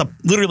now it's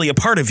literally a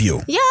part of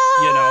you. Yeah.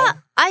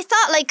 I I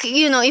thought like,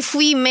 if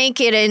we make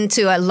it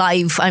into a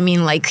live, I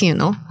mean, like,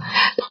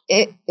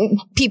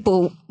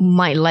 people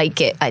might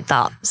like it, I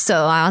thought.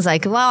 So I was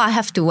like, well, I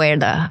have to wear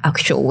the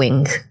actual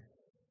wing.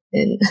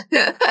 I'm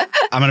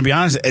going to be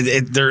honest,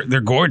 they're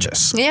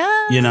gorgeous.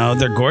 Yeah.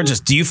 They're gorgeous.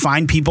 Do you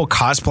find people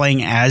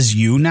cosplaying as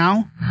you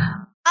now?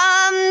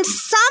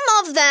 Some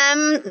of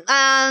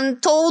them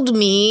told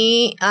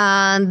me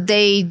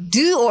they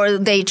do or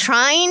they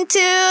trying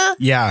to.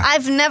 Yeah.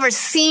 I've never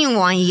seen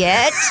one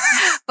yet,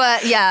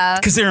 but yeah.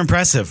 Because they're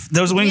impressive.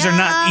 Those wings are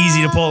not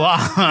easy to pull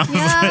off.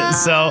 Yeah.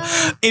 So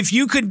if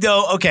you could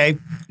go, okay,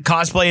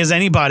 cosplay as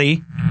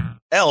anybody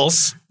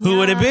else, who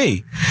would it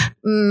be?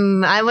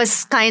 I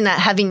was kind of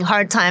having a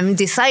hard time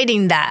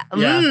deciding that.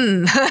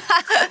 Yeah.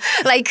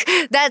 Like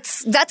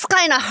that's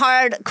kind of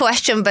hard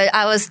question, but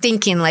I was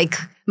thinking like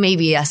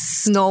maybe a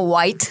Snow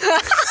White.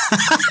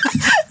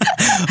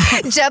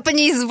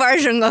 Japanese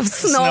version of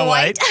Snow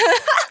White.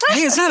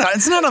 Hey, it's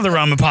not on the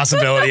realm of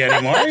possibility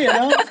anymore,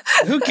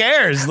 Who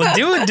cares?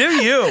 Do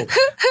you.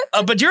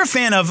 But you're a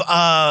fan of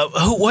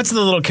what's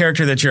the little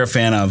character that you're a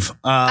fan of?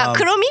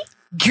 Kuromi?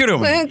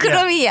 Kuromi.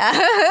 Kuromi, yeah.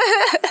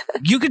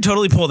 You could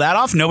totally pull that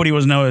off. Nobody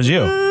would know it was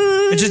you.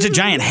 It's just a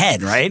giant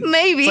head, right?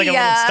 Maybe, It's like a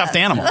little stuffed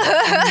animal.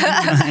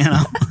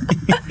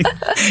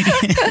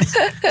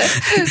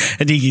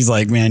 Adiki's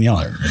like, man, y'all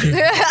are.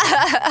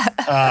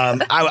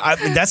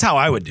 That's how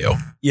I would do.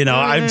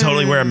 I'd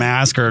totally wear a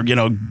mask or,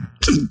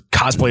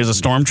 cosplay as a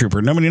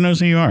stormtrooper. Nobody knows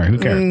who you are. Who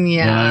cares?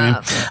 Yeah.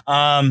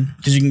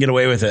 Because you can get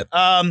away with it.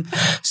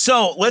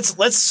 So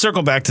let's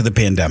circle back to the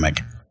pandemic.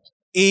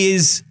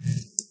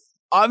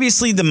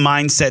 Obviously, the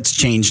mindset's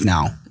changed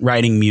now,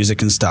 writing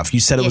music and stuff. You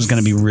said it was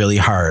going to be really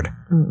hard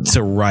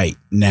to write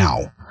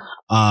now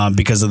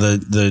because of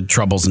the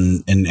troubles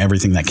and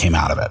everything that came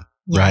out of it,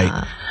 right?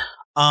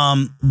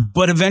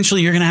 But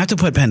eventually, you're going to have to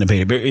put pen to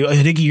paper.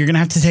 Hideki, you're going to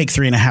have to take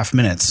 3.5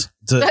 minutes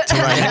to write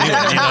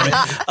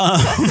it.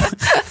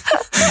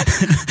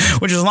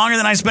 Which is longer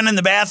than I spend in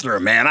the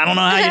bathroom, man. I don't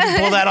know how you can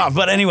pull that off.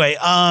 But anyway,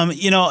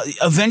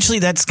 eventually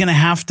that's going to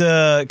have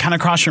to kind of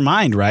cross your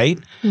mind, right?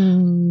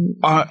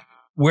 How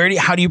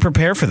do you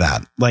prepare for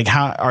that? Like,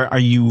 how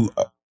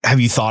have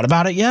you thought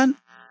about it yet?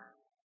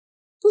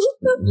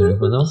 なる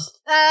ほど。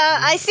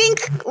I think,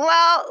 well,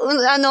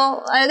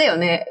 あれだよ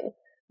ね。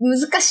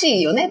難し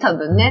いよね、多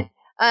分ね。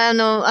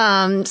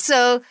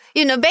So,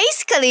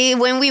 basically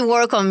when we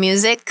work on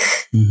music,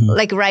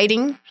 like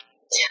writing,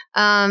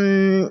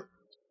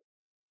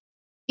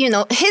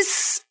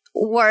 his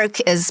work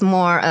is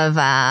more of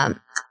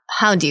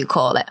how do you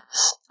call it?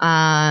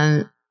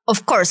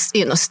 Of course,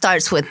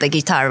 starts with the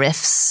guitar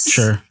riffs.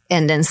 Sure.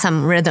 And then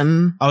some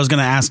rhythm. I was going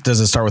to ask, does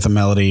it start with a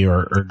melody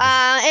or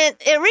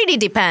It really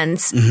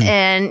depends.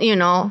 And,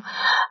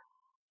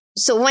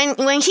 so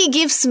when he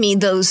gives me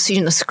those,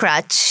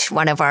 scratch,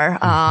 whatever,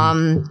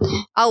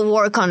 I'll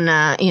work on,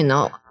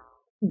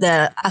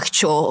 the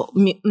actual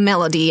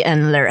melody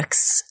and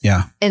lyrics.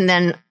 Yeah. And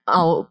then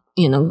I'll,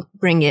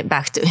 bring it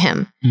back to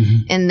him.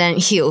 And then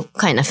he'll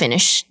kind of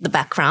finish the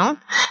background.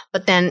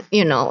 But then,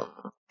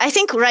 I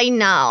think right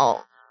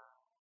now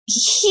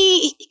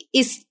he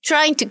is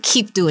trying to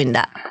keep doing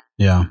that.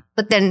 Yeah.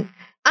 But then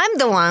I'm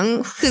the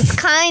one who's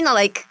kind of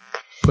like,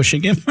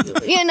 pushing him?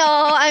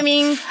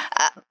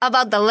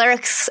 About the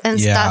lyrics and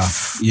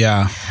stuff.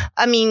 Yeah.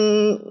 I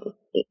mean,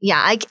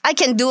 yeah, I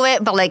can do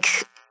it, but like,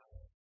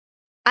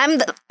 I'm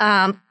the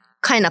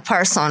kind of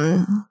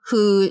person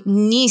who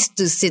needs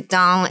to sit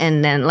down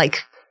and then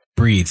like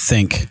breathe,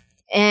 think,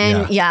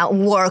 and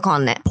work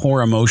on it.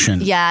 Pour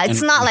emotion. Yeah,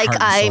 it's not like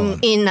I'm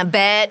in a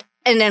bed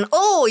and then,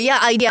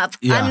 idea.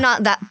 I'm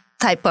not that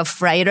type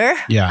of writer.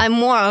 Yeah. I'm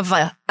more of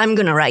I'm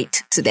going to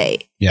write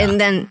today. Yeah. And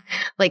then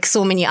like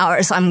so many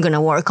hours, I'm going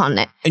to work on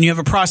it. And you have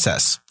a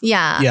process.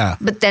 Yeah. Yeah.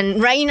 But then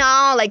right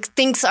now, like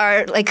things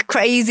are like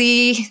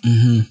crazy.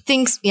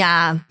 Things,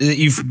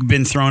 You've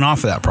been thrown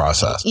off of that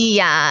process.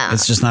 Yeah.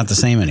 It's just not the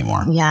same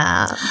anymore.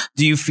 Yeah.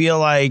 Do you feel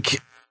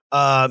like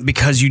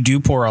because you do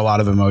pour a lot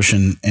of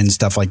emotion and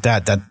stuff like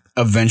that, that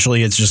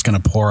eventually it's just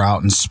going to pour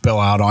out and spill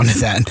out onto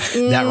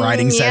that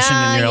writing session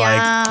and you're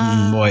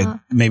like, boy,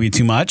 maybe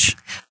too much?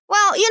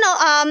 Well,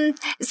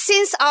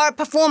 since our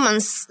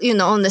performance,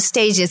 on the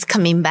stage is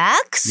coming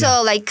back,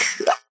 so like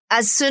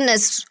as soon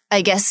as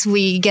I guess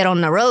we get on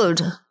the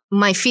road,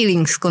 my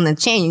feelings gonna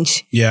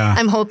change. Yeah.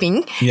 I'm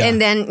hoping. Yeah. And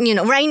then,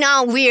 right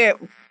now we're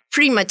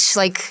pretty much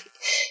like,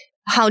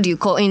 how do you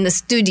call it, in the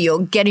studio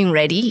getting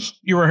ready.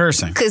 You're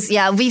rehearsing. Cause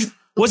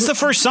what's the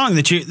first song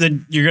that you're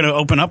going to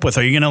open up with?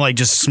 Are you going to like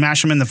just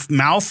smash them in the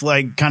mouth?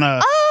 Like kind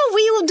of. Oh,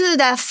 we will do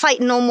that Fight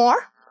No More.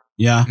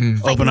 Yeah.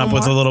 Open up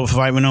with a little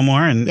Fight No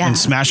More and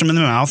smash them in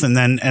the mouth and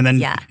then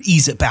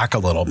ease it back a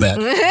little bit.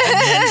 And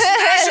then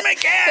smash them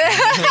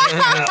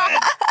again.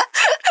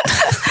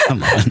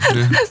 Come on.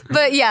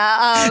 But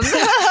I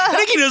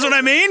think he knows what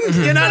I mean.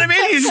 You know what I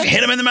mean? You just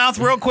hit him in the mouth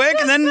real quick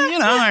and then,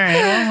 all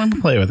right,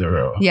 we'll play with it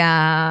real.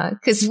 Yeah.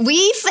 Because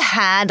we've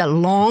had a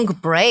long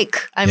break.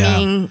 I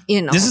mean,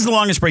 This is the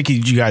longest break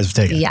you guys have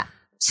taken. Yeah.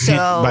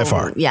 So by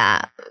far.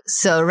 Yeah.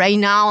 So right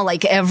now,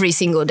 like every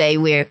single day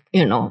we're,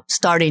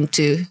 starting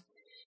to,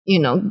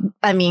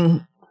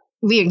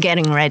 we're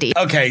getting ready.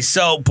 Okay.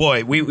 So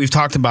boy, we've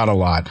talked about a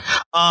lot.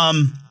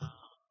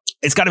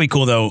 It's got to be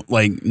cool though,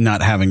 like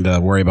not having to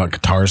worry about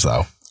guitars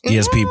though.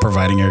 ESP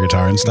providing your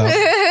guitar and stuff.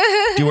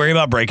 Do you worry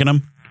about breaking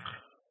them?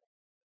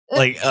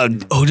 Like,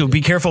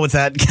 be careful with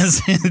that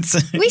because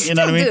it's. We still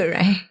do,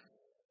 right?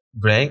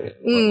 Break?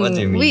 What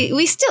do you mean?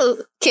 We still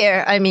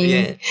care. I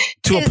mean,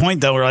 to a point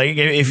though, right?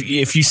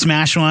 If you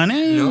smash one,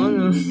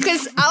 no.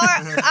 Because our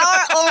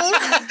own.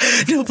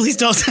 No, please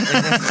don't. Because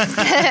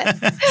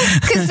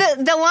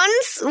the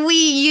ones we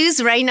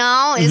use right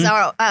now is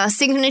our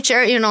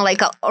signature,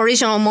 like a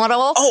original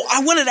model. Oh,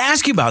 I wanted to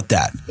ask you about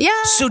that. Yeah.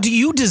 So did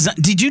you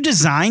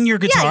design your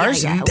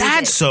guitars? Yeah,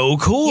 That's so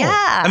cool.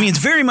 Yeah. I mean, it's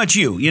very much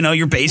you.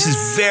 Your bass is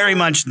very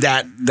much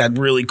that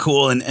really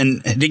cool. And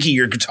Hideki,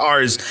 your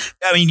guitars.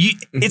 I mean,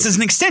 it's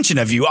an extension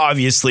of you,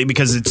 obviously,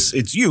 because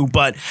it's you.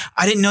 But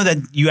I didn't know that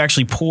you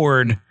actually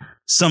poured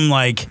some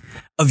like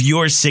of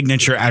your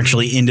signature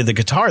actually into the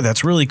guitar.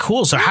 That's really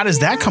cool. So how does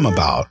that come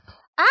about?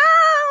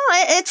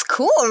 It's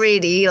cool,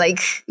 really. Like,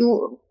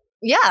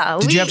 yeah.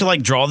 Did you have to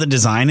like draw the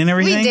design and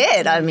everything? We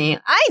did. I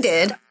mean, I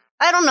did.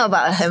 I don't know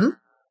about him.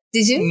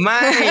 Did you?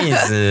 Mine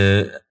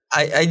is,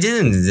 I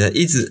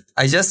didn't.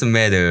 I just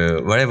made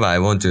whatever I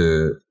want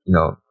to,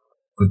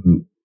 put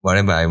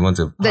whatever I want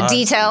to. The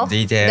detail,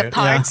 the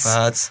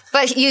parts.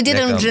 But you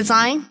didn't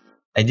design?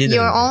 I didn't.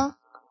 Your own?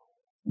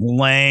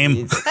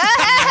 Lame.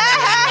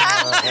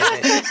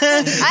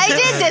 I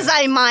did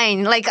design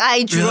mine. Like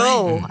I drew.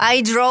 Really?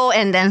 I draw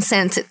and then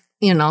sent,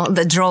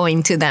 the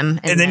drawing to them.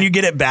 And then you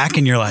get it back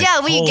and you're like,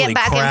 yeah, we get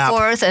back crap. and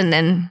forth and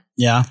then.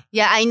 Yeah.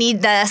 Yeah, I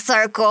need the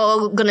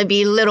circle gonna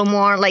be a little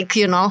more like,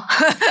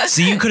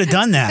 See, you could have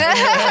done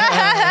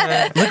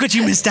that. Look what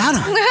you missed out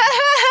on.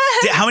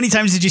 How many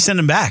times did you send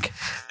them back?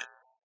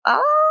 I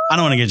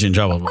don't want to get you in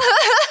trouble.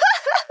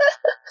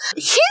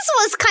 His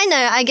was kind of,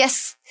 I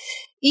guess,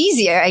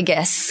 easier, I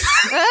guess.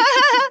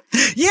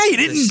 Yeah, he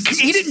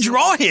didn't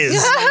draw his.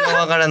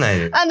 わからない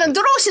です。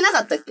ドローしなか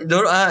ったっけ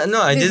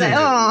No, I didn't. Design.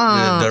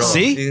 Draw.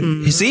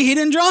 See, he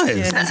didn't draw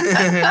his.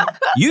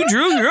 You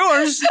drew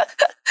yours.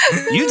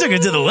 You took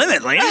it to the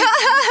limit, lady.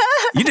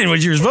 You did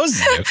what you were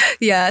supposed to do.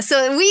 Yeah,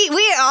 so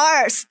we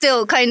are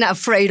still kind of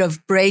afraid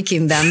of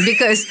breaking them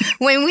because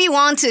when we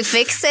want to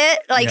fix it,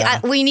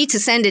 like we need to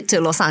send it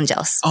to Los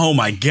Angeles. Oh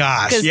my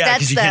gosh. Yeah,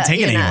 because you can't take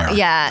it anywhere.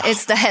 Yeah,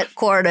 it's the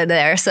headquarter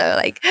there. So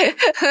like,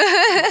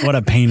 What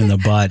a pain in the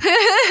butt.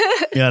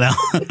 You know,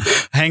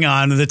 hang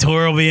on. The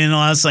tour will be in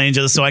Los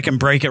Angeles, so I can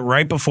break it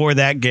right before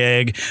that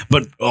gig.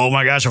 But oh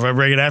my gosh, if I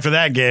break it after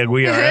that gig,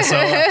 we are SOL.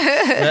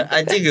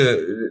 I think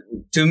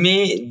to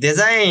me,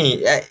 design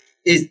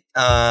is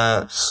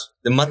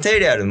the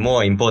material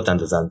more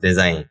important than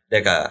design.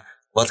 Like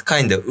what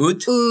kind of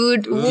wood?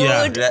 wood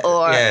Yeah.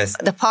 or Yes.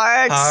 the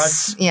parts.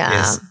 Parts. Yeah.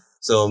 Yes.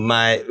 So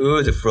my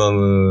wood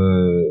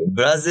from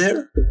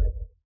Brazil,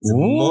 the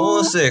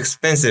most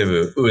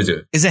expensive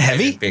wood. Is it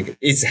heavy?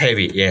 It's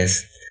heavy.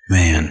 Yes.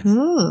 Man,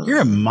 you're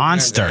a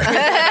monster.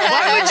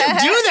 Why would you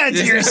do that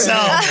to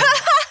yourself?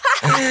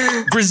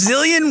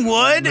 Brazilian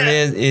wood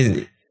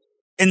Is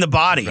in the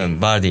body,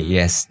 body.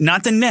 Yes.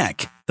 not the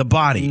neck. The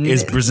body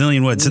is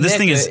Brazilian wood. So this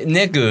thing is.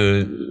 neck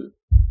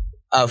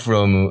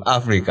from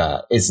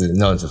Africa. It's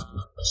not.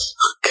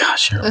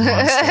 Gosh, you're a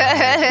monster.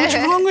 What's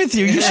wrong with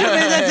you? You should have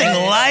made that thing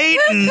light,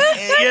 and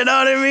you know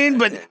what I mean.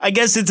 But I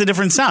guess it's a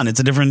different sound. It's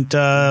a different feel,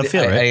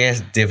 I right?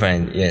 guess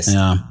different. Yes.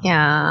 Yeah.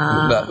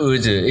 Yeah. But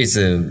wood is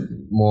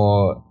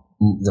more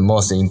the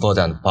most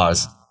important part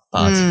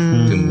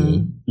to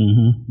me.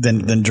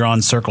 Then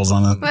drawing circles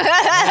on it.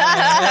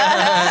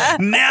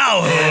 Now.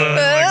 All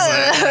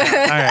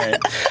right.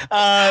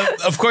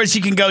 Of course,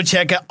 you can go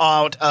check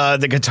out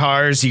the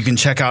guitars. You can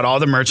check out all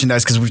the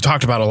merchandise because we've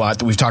talked about a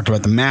lot. We've talked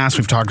about the mask.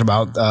 We've talked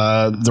about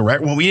the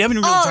record. Well, we haven't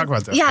really talked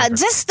about that. Yeah,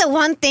 just the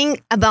one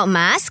thing about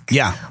mask.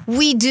 Yeah.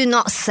 We do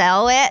not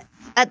sell it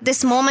at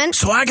this moment.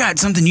 So I got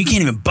something you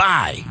can't even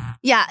buy.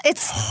 Yeah,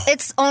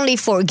 it's only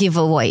for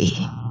giveaway.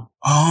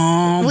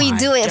 Oh, We my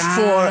do it gosh.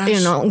 for,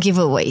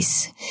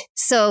 giveaways.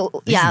 So,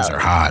 These yeah. things are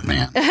hot,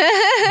 man.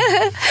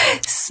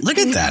 Look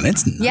at that.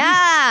 It's nice.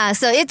 Yeah,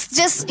 so it's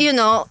just,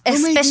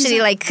 especially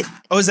like,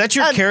 Oh, is that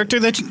your character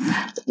that you...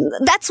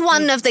 that's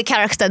one of the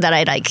character that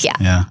I like, yeah.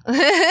 Yeah.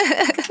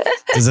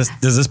 Does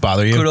this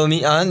bother you?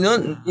 Kuromi.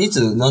 No, it's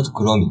not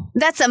Kuromi.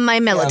 That's my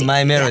melody.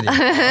 My melody.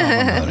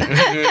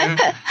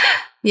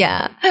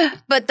 Yeah.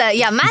 But, yeah,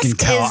 You mask can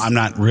tell is I'm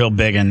not real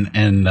big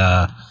in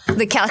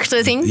the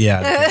character thing.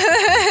 yeah.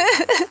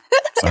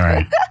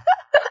 Sorry.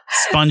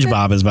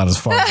 SpongeBob is about as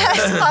far.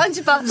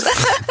 SpongeBob.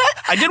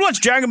 I did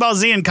watch Dragon Ball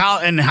Z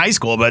in high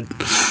school, but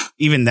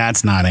even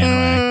that's not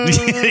anime.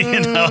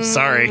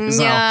 Sorry.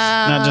 So,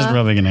 not just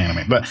real big in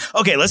anime. But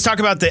okay, let's talk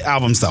about the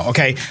albums though.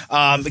 Okay,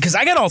 because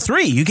I got all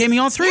three. You gave me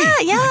all three.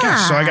 Yeah, Oh my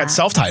gosh. So I got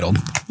self-titled,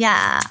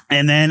 Yeah.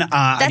 and then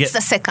I get That's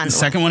the second The one.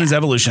 second one is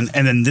Evolution,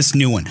 and then this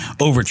new one,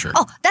 Overture.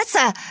 Oh, that's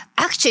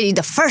actually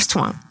the first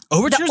one.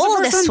 Overture's The the first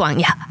oldest one? one,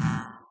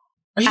 yeah.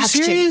 Are you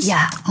actually, serious?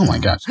 yeah. Oh my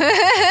gosh. All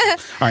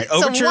right,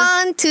 Overture.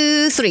 So 1,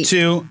 2, 3.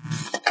 2.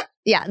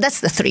 Yeah,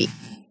 that's the 3.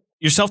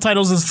 Your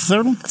self-titled is the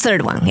third one,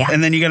 Third one, yeah.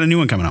 and then you got a new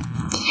one coming up.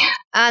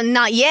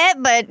 Not yet,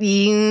 but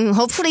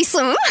hopefully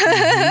soon.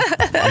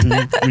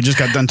 We just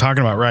got done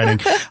talking about writing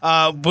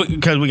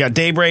because we got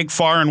Daybreak,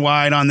 Far and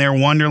Wide on there,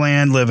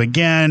 Wonderland, Live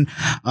Again,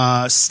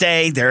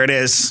 Stay. There it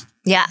is.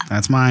 Yeah.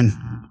 That's mine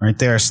right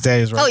there.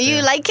 Stay is right Oh, there.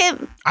 you like it?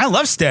 I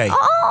love Stay.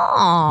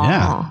 Oh.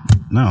 Yeah.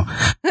 No.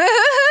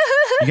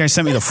 You guys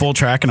sent me the full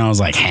track and I was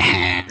like,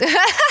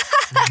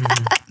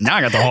 now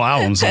I got the whole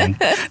album, so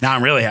now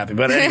I'm really happy.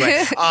 But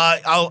anyway,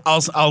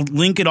 I'll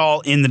link it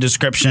all in the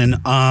description.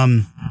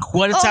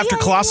 What it's after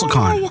Colossal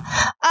Con?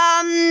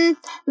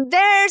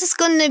 There's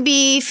gonna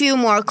be a few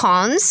more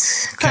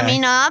cons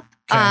coming up.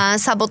 Okay.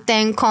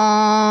 Saboten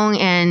Con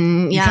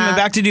and You coming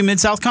back to do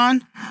Mid-South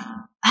Con?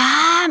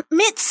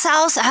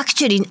 Mid-South,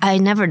 actually, I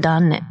never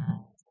done it.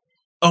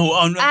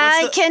 Oh, no,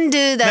 I can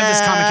do the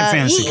Memphis Comic and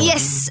Fantasy Con.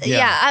 Yes,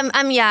 Yeah.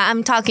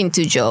 I'm talking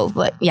to Joe,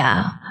 but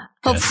yeah,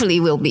 hopefully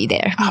we'll be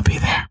there. I'll be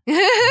there.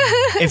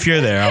 If you're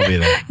there, I'll be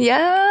there.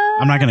 Yeah.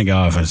 I'm not going to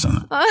go if it's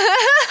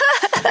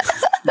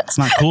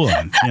not cool.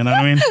 Then, you know what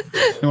I mean?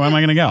 Why am I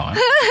going to go? I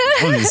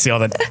don't need to see all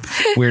that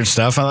weird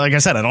stuff. Like I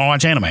said, I don't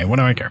watch anime. What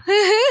do I care?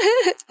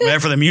 I'm there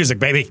for the music,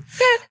 baby.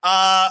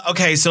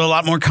 Okay, so a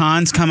lot more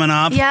cons coming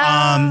up.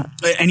 Yeah.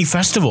 Any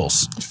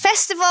festivals?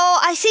 Festival,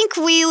 I think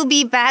we'll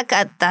be back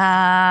at the.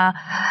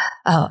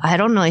 I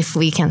don't know if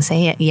we can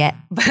say it yet.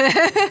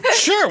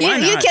 Sure, why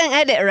not? You can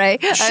edit,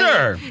 right?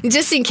 Sure.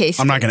 Just in case.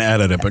 I'm not going to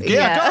edit it, but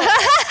yeah. Go.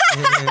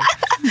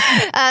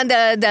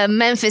 The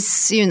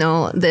Memphis,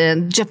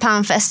 the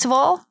Japan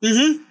festival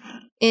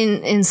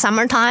in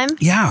summertime.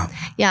 Yeah.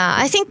 Yeah,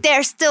 I think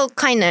they're still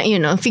kind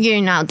of,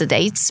 figuring out the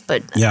dates,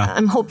 but Yeah.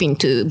 I'm hoping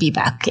to be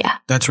back. Yeah.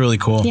 That's really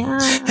cool. Yeah.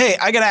 Hey,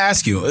 I got to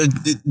ask you,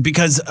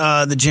 because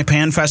the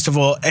Japan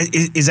festival,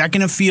 is that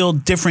going to feel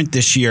different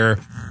this year?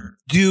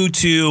 due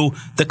to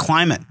the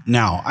climate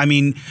now. I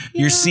mean,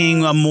 you're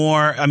seeing a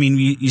more, I mean,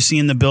 you're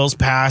seeing the bills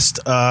passed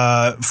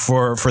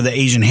for the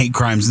Asian hate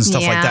crimes and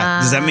stuff like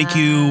that. Does that make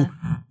you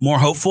more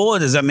hopeful? Or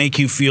does that make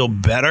you feel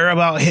better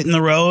about hitting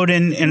the road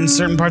in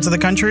certain parts of the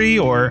country?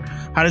 Or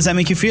how does that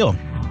make you feel?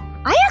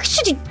 I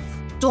actually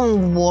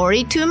don't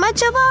worry too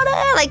much about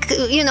it. Like,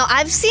 you know,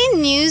 I've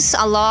seen news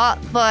a lot,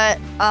 but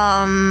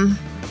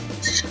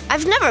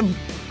I've never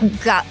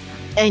got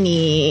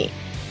any,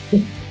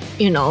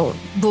 you know,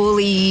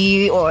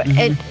 bully or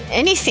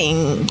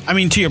anything. I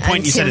mean, to your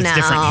point, you said it's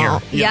different here.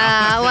 you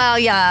know? Well,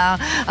 yeah.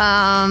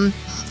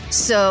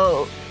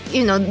 So,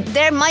 you know,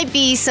 there might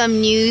be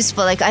some news,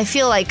 but like I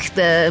feel like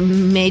the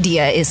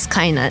media is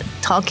kind of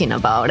talking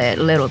about it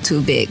a little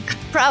too big.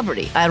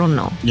 Probably, I don't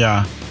know.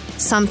 Yeah.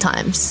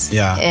 Sometimes.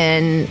 Yeah.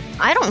 And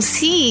I don't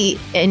see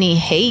any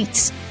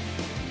hate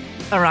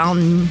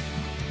around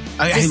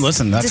Hey,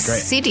 listen, that's this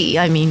great. city.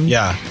 I mean,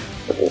 Yeah.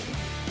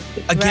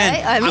 Again,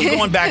 Right? I I'm mean-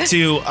 going back to,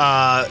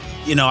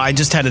 you know, I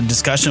just had a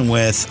discussion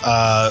with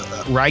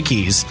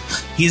Rikes.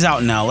 He's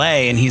out in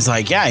LA and he's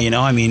like, yeah, you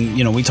know, I mean,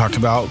 you know, we talked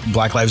about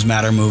Black Lives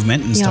Matter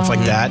movement and stuff Yeah.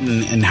 like that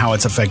and how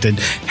it's affected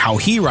how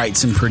he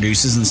writes and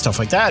produces and stuff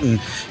like that. And,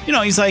 you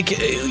know, he's like,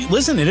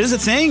 listen, it is a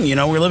thing. You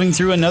know, we're living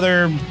through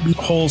another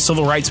whole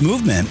civil rights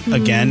movement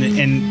again.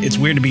 And it's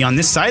weird to be on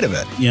this side of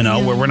it, you know,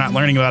 where we're not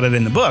learning about it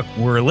in the book.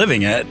 We're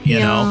living it, you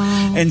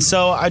know. And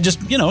so I just,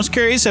 you know, was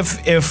curious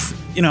if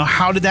you know,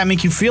 how did that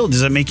make you feel?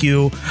 Does it make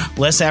you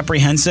less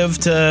apprehensive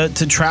to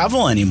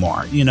travel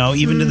anymore? You know,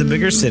 even to the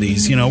bigger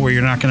cities, you know, where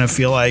you're not going to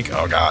feel like,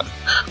 oh God,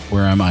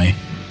 where am I?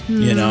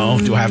 You know,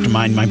 do I have to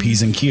mind my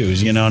P's and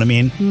Q's? You know what I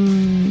mean?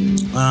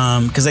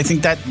 Because I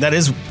think that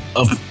is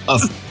a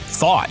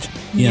thought,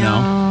 you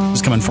know,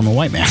 just coming from a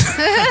white man.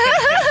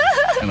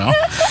 You know,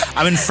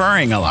 I'm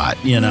inferring a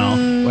lot, you know,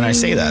 when I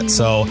say that.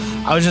 So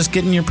I was just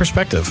getting your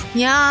perspective.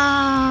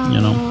 yeah.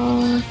 You know.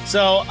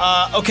 So,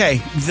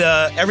 okay,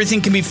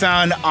 everything can be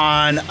found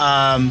on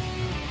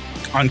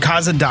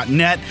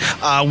Kaza.net.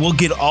 We'll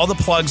get all the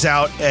plugs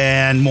out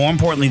and more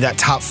importantly, that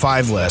top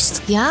 5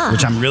 list. Yeah.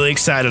 Which I'm really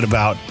excited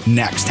about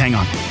next. Hang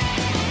on.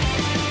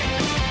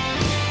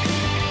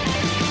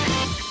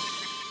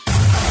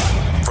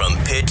 From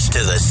pitch to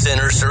the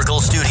Center Circle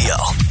studio,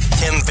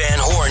 Tim Van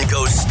Horn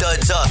goes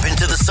studs up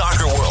into the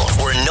soccer world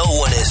where no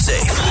one is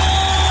safe.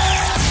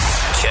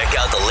 Check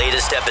out the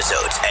latest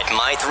episodes at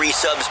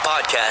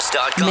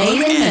my3subspodcast.com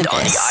Made in and on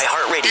the Memphis.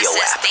 iHeartRadio This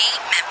is app. the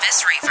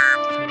Memphis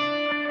Reverb.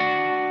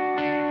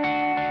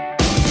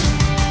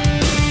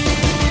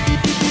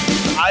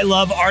 I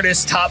love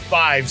artist top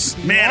 5s.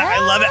 Man, I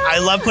love it. I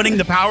love putting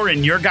the power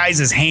in your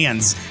guys'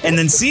 hands and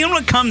then seeing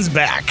what comes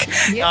back.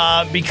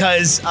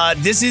 Because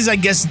this is, I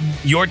guess,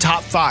 your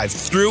top 5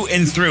 through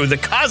and through. The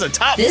Kaza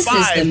top 5. This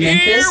is the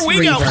Memphis Here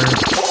we go.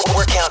 Reverb.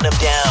 We're counting them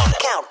down.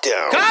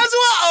 Countdown.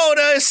 Kazuo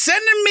Oda is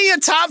sending me a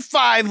top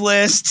 5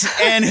 list.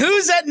 And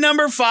who's at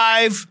number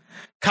 5?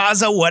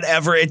 Kaza,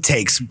 whatever it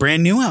takes.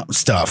 Brand new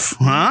stuff.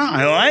 Huh?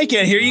 I like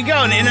it. Here you go.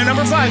 And in at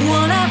number 5.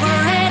 Whatever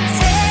it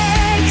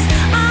takes,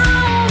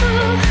 I'll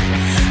do.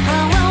 I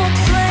won't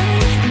play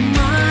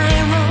my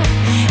role,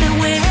 and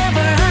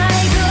wherever I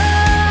go,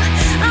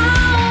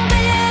 I'll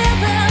be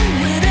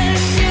living within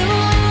you.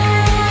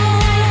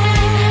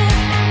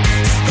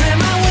 Spread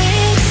my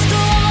wings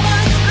toward the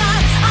sky,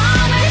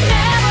 I may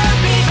never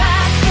be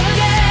back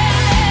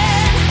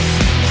again.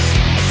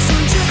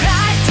 Don't you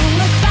cry, don't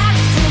look back,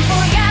 don't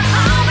forget,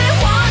 I'll be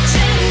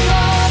watching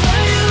over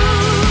you.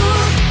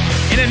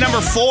 In at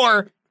number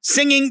 4,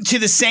 singing to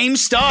the same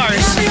stars.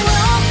 Every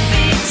love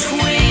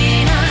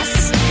between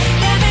us,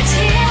 every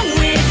tear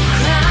we've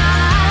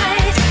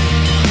cried.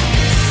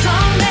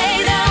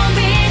 Someday there'll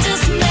be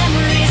just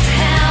memories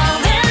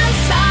held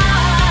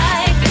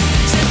inside.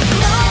 Just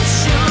close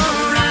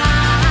your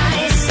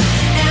eyes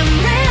and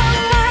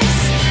realize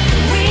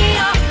we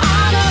are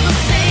under the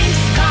same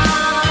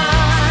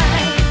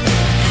sky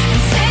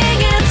and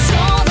singing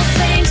to the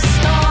same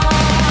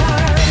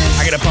stars.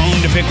 I got a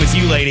bone to pick with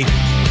you, lady.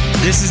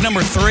 This is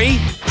number 3.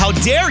 How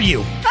dare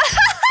you?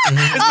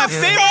 It's my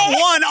favorite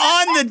one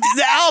on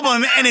the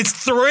album, and it's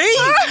 3?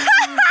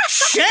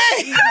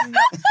 Shame.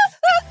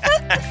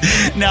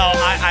 No,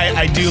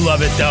 I do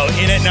love it, though.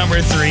 In at number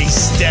 3,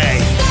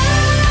 Stay.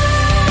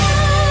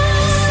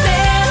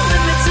 Stay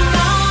with me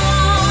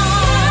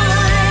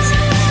tonight.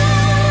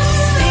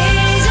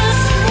 Stay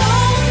just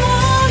one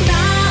more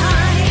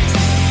night.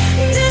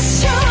 Just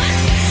you're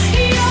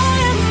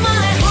in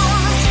my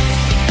heart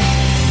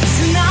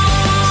tonight.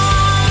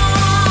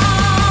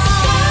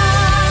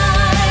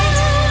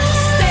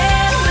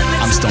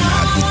 I'm still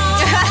mad.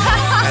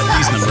 At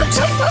least number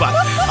 2. But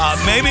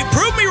maybe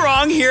prove me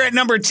wrong. Here at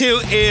number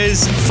 2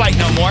 is Fight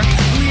No More.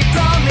 We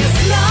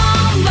promise no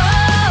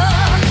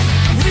more.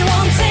 We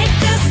won't take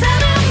this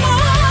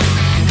anymore.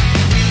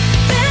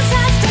 This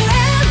has to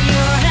end.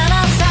 You're in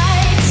our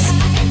sights.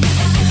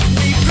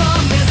 We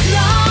promise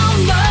no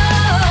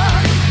more.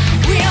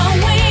 We are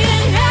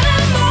waiting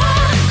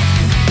anymore.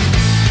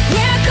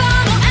 We're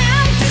gonna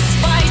end this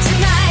fight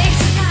tonight.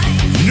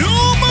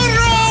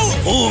 Numero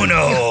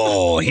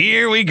 1.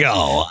 Here we we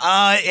go.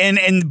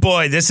 And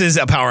boy, this is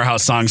a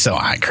powerhouse song, so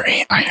I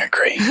agree.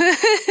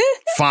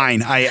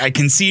 Fine, I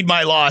concede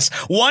my loss.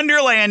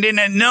 Wonderland in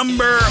at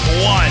number 1.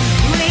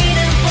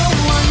 Waiting for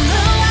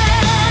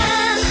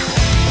Wonderland.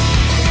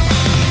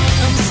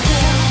 I'm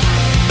still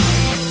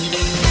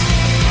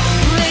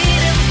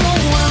waiting for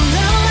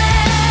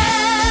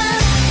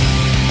Wonderland.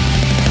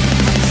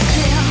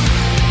 Still,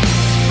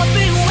 I've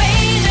been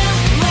waiting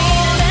for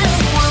this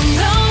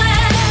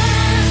Wonderland.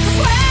 That's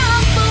where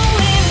I'm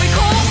falling,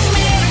 recalls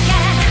me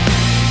again,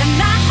 and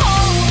I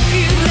hope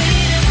you're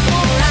waiting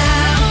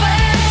forever.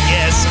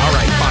 Yes, all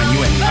right, fine, you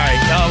win. All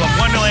right,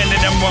 Wonderland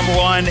at number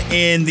 1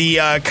 in the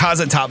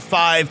Kaza top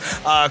 5.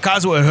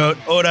 Kazuo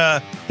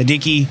Oda,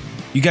 Hideki,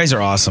 you guys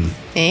are awesome.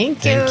 Thank you.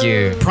 Thank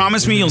you.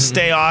 Promise me you'll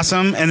stay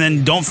awesome, and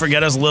then don't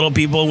forget us little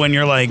people when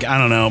you're like, I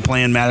don't know,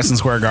 playing Madison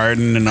Square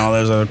Garden and all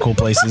those other cool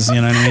places, you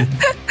know what I mean?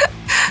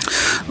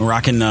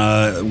 Rocking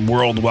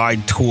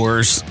worldwide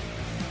tours.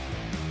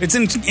 It's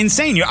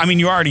insane. You're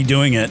already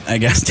doing it, I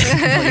guess.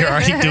 You're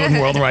already doing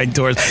worldwide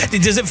tours.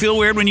 Does it feel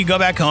weird when you go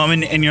back home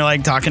and you're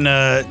like talking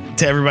to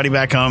everybody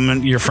back home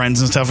and your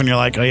friends and stuff, and you're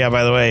like, oh yeah,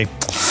 by the way,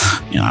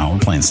 we're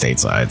playing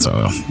stateside, so,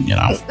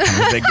 kind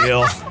of a big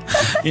deal.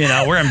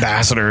 We're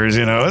ambassadors,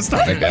 it's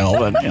not a big deal,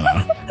 but,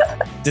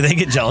 Do they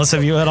get jealous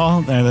of you at all?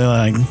 Are they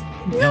like,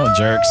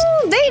 jerks?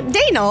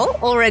 They know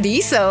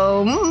already,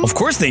 so. Of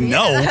course they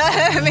know.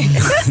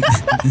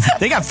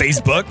 They got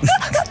Facebook.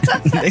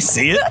 They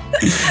see it.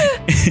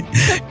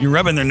 You're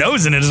rubbing their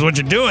nose in it is what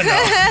you're doing,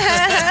 though.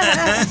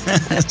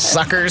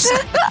 Suckers.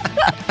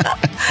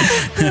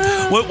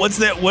 What's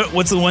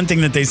the one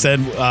thing that they said,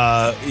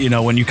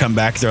 when you come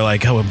back, they're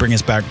like, oh, bring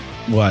us back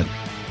what?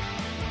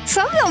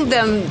 Some of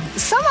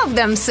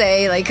them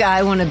say like,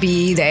 I want to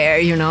be there,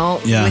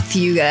 with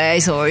you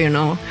guys, or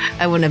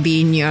I want to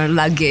be in your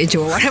luggage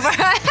or whatever.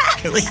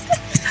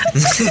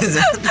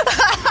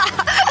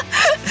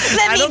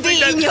 Let me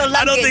be in your luggage.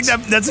 I don't think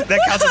that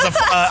counts as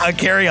a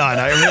carry-on.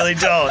 I really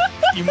don't.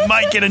 You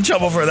might get in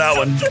trouble for that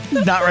one.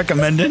 Not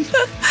recommended.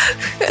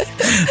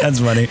 That's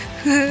funny.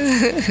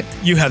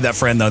 You have that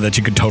friend, though, that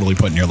you could totally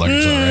put in your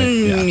luggage, right?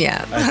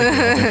 Yeah.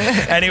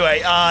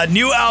 Anyway,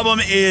 new album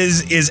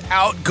is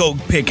out. Go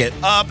pick it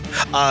up.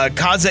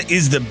 Kaza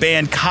is the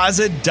band.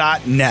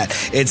 Kaza.net.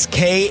 It's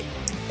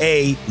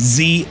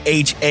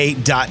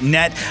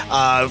KAZHA.net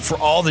for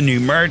all the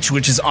new merch,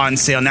 which is on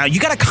sale now. You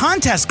got a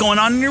contest going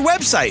on your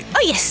website.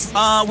 Oh, yes.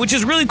 Which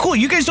is really cool.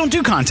 You guys don't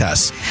do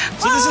contests.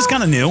 So this is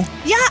kind of new.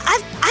 Yeah,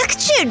 I've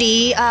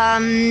actually,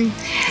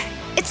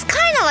 it's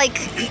kind of like,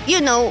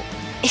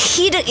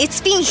 hidden.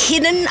 It's being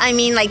hidden. I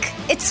mean, like,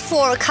 it's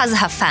for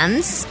Kazuha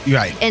fans.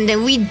 Right. And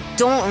then we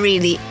don't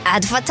really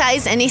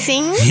advertise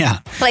anything.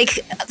 Yeah. Like,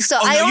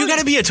 so you got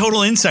to be a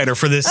total insider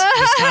for this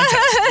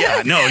contest.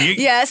 Yeah, no.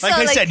 So like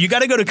I said, you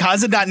got to go to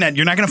Kaza.net.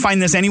 You're not going to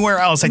find this anywhere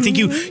else. I think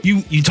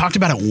you talked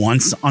about it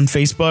once on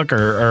Facebook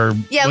or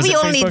yeah, was we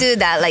it only Facebook? do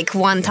that like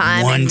one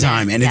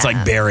time. And it's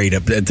like buried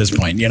at this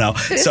point,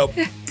 So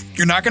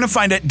you're not going to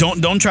find it.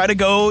 Don't try to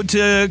go to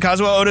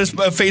Kazuo Oda's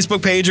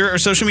Facebook page or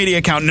social media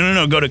account.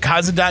 No. Go to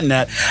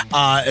Kaza.net.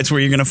 It's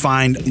where you're going to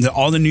find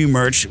all the new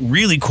merch.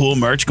 Really cool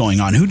merch going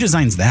on. Who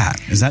designs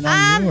that? Is that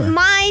on you? Or?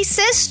 My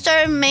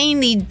sister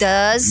mainly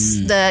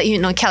does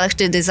the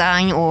character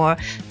design or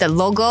the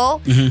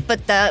logo,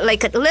 but the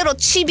like little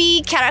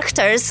chibi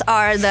characters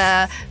are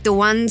the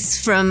ones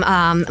from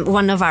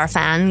one of our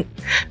fans.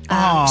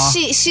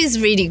 She's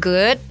really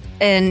good,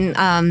 and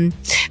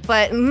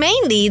but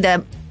mainly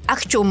the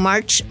actual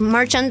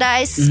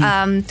merchandise,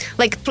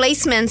 like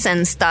placements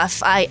and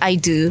stuff, I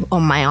do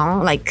on my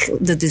own, like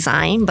the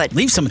design. But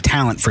leave some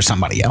talent for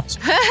somebody else.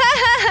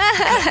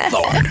 Good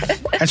Lord,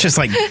 that's just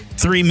like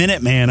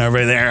 3-minute man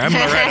over there. I'm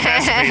gonna write a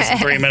masterpiece in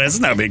 3 minutes.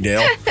 It's no big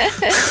deal.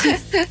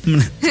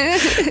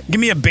 Give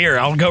me a beer.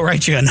 I'll go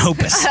write you an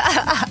opus.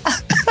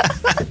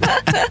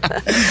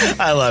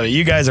 I love it.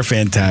 You guys are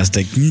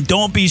fantastic.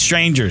 Don't be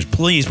strangers.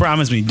 Please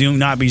promise me. Do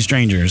not be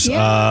strangers.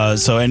 Yeah.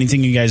 So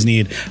anything you guys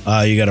need,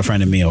 you got a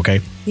friend in me, okay?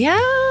 Yeah.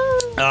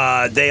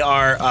 They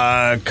are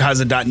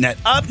Kaza.net.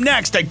 Up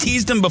next, I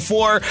teased him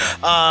before.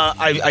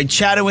 I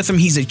chatted with him.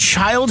 He's a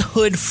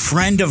childhood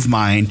friend of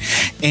mine,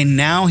 and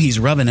now he's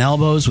rubbing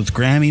elbows with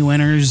Grammy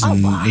winners,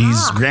 and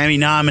he's Grammy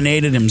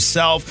nominated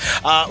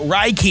himself.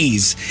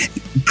 Raikes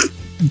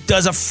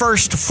does a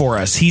first for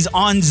us. He's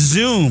on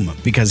Zoom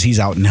because he's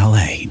out in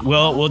LA.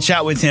 We'll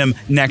chat with him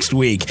next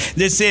week.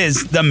 This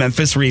is the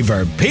Memphis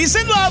Reverb. Peace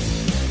and love.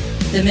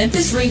 The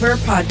Memphis Reverb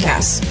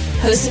Podcast,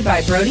 hosted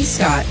by Brody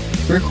Scott,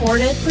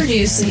 recorded,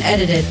 produced, and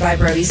edited by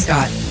Brody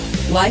Scott.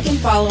 Like and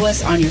follow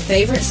us on your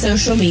favorite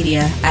social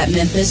media at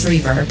Memphis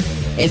Reverb.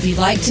 If you'd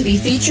like to be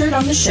featured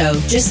on the show,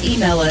 just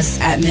email us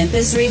at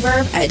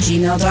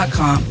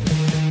memphisreverb@gmail.com.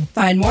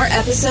 Find more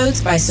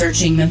episodes by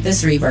searching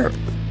Memphis Reverb.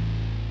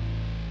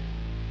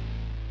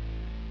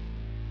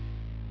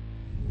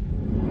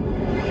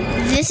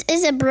 This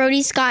is a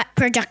Brody Scott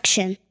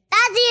production.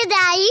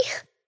 Daddy.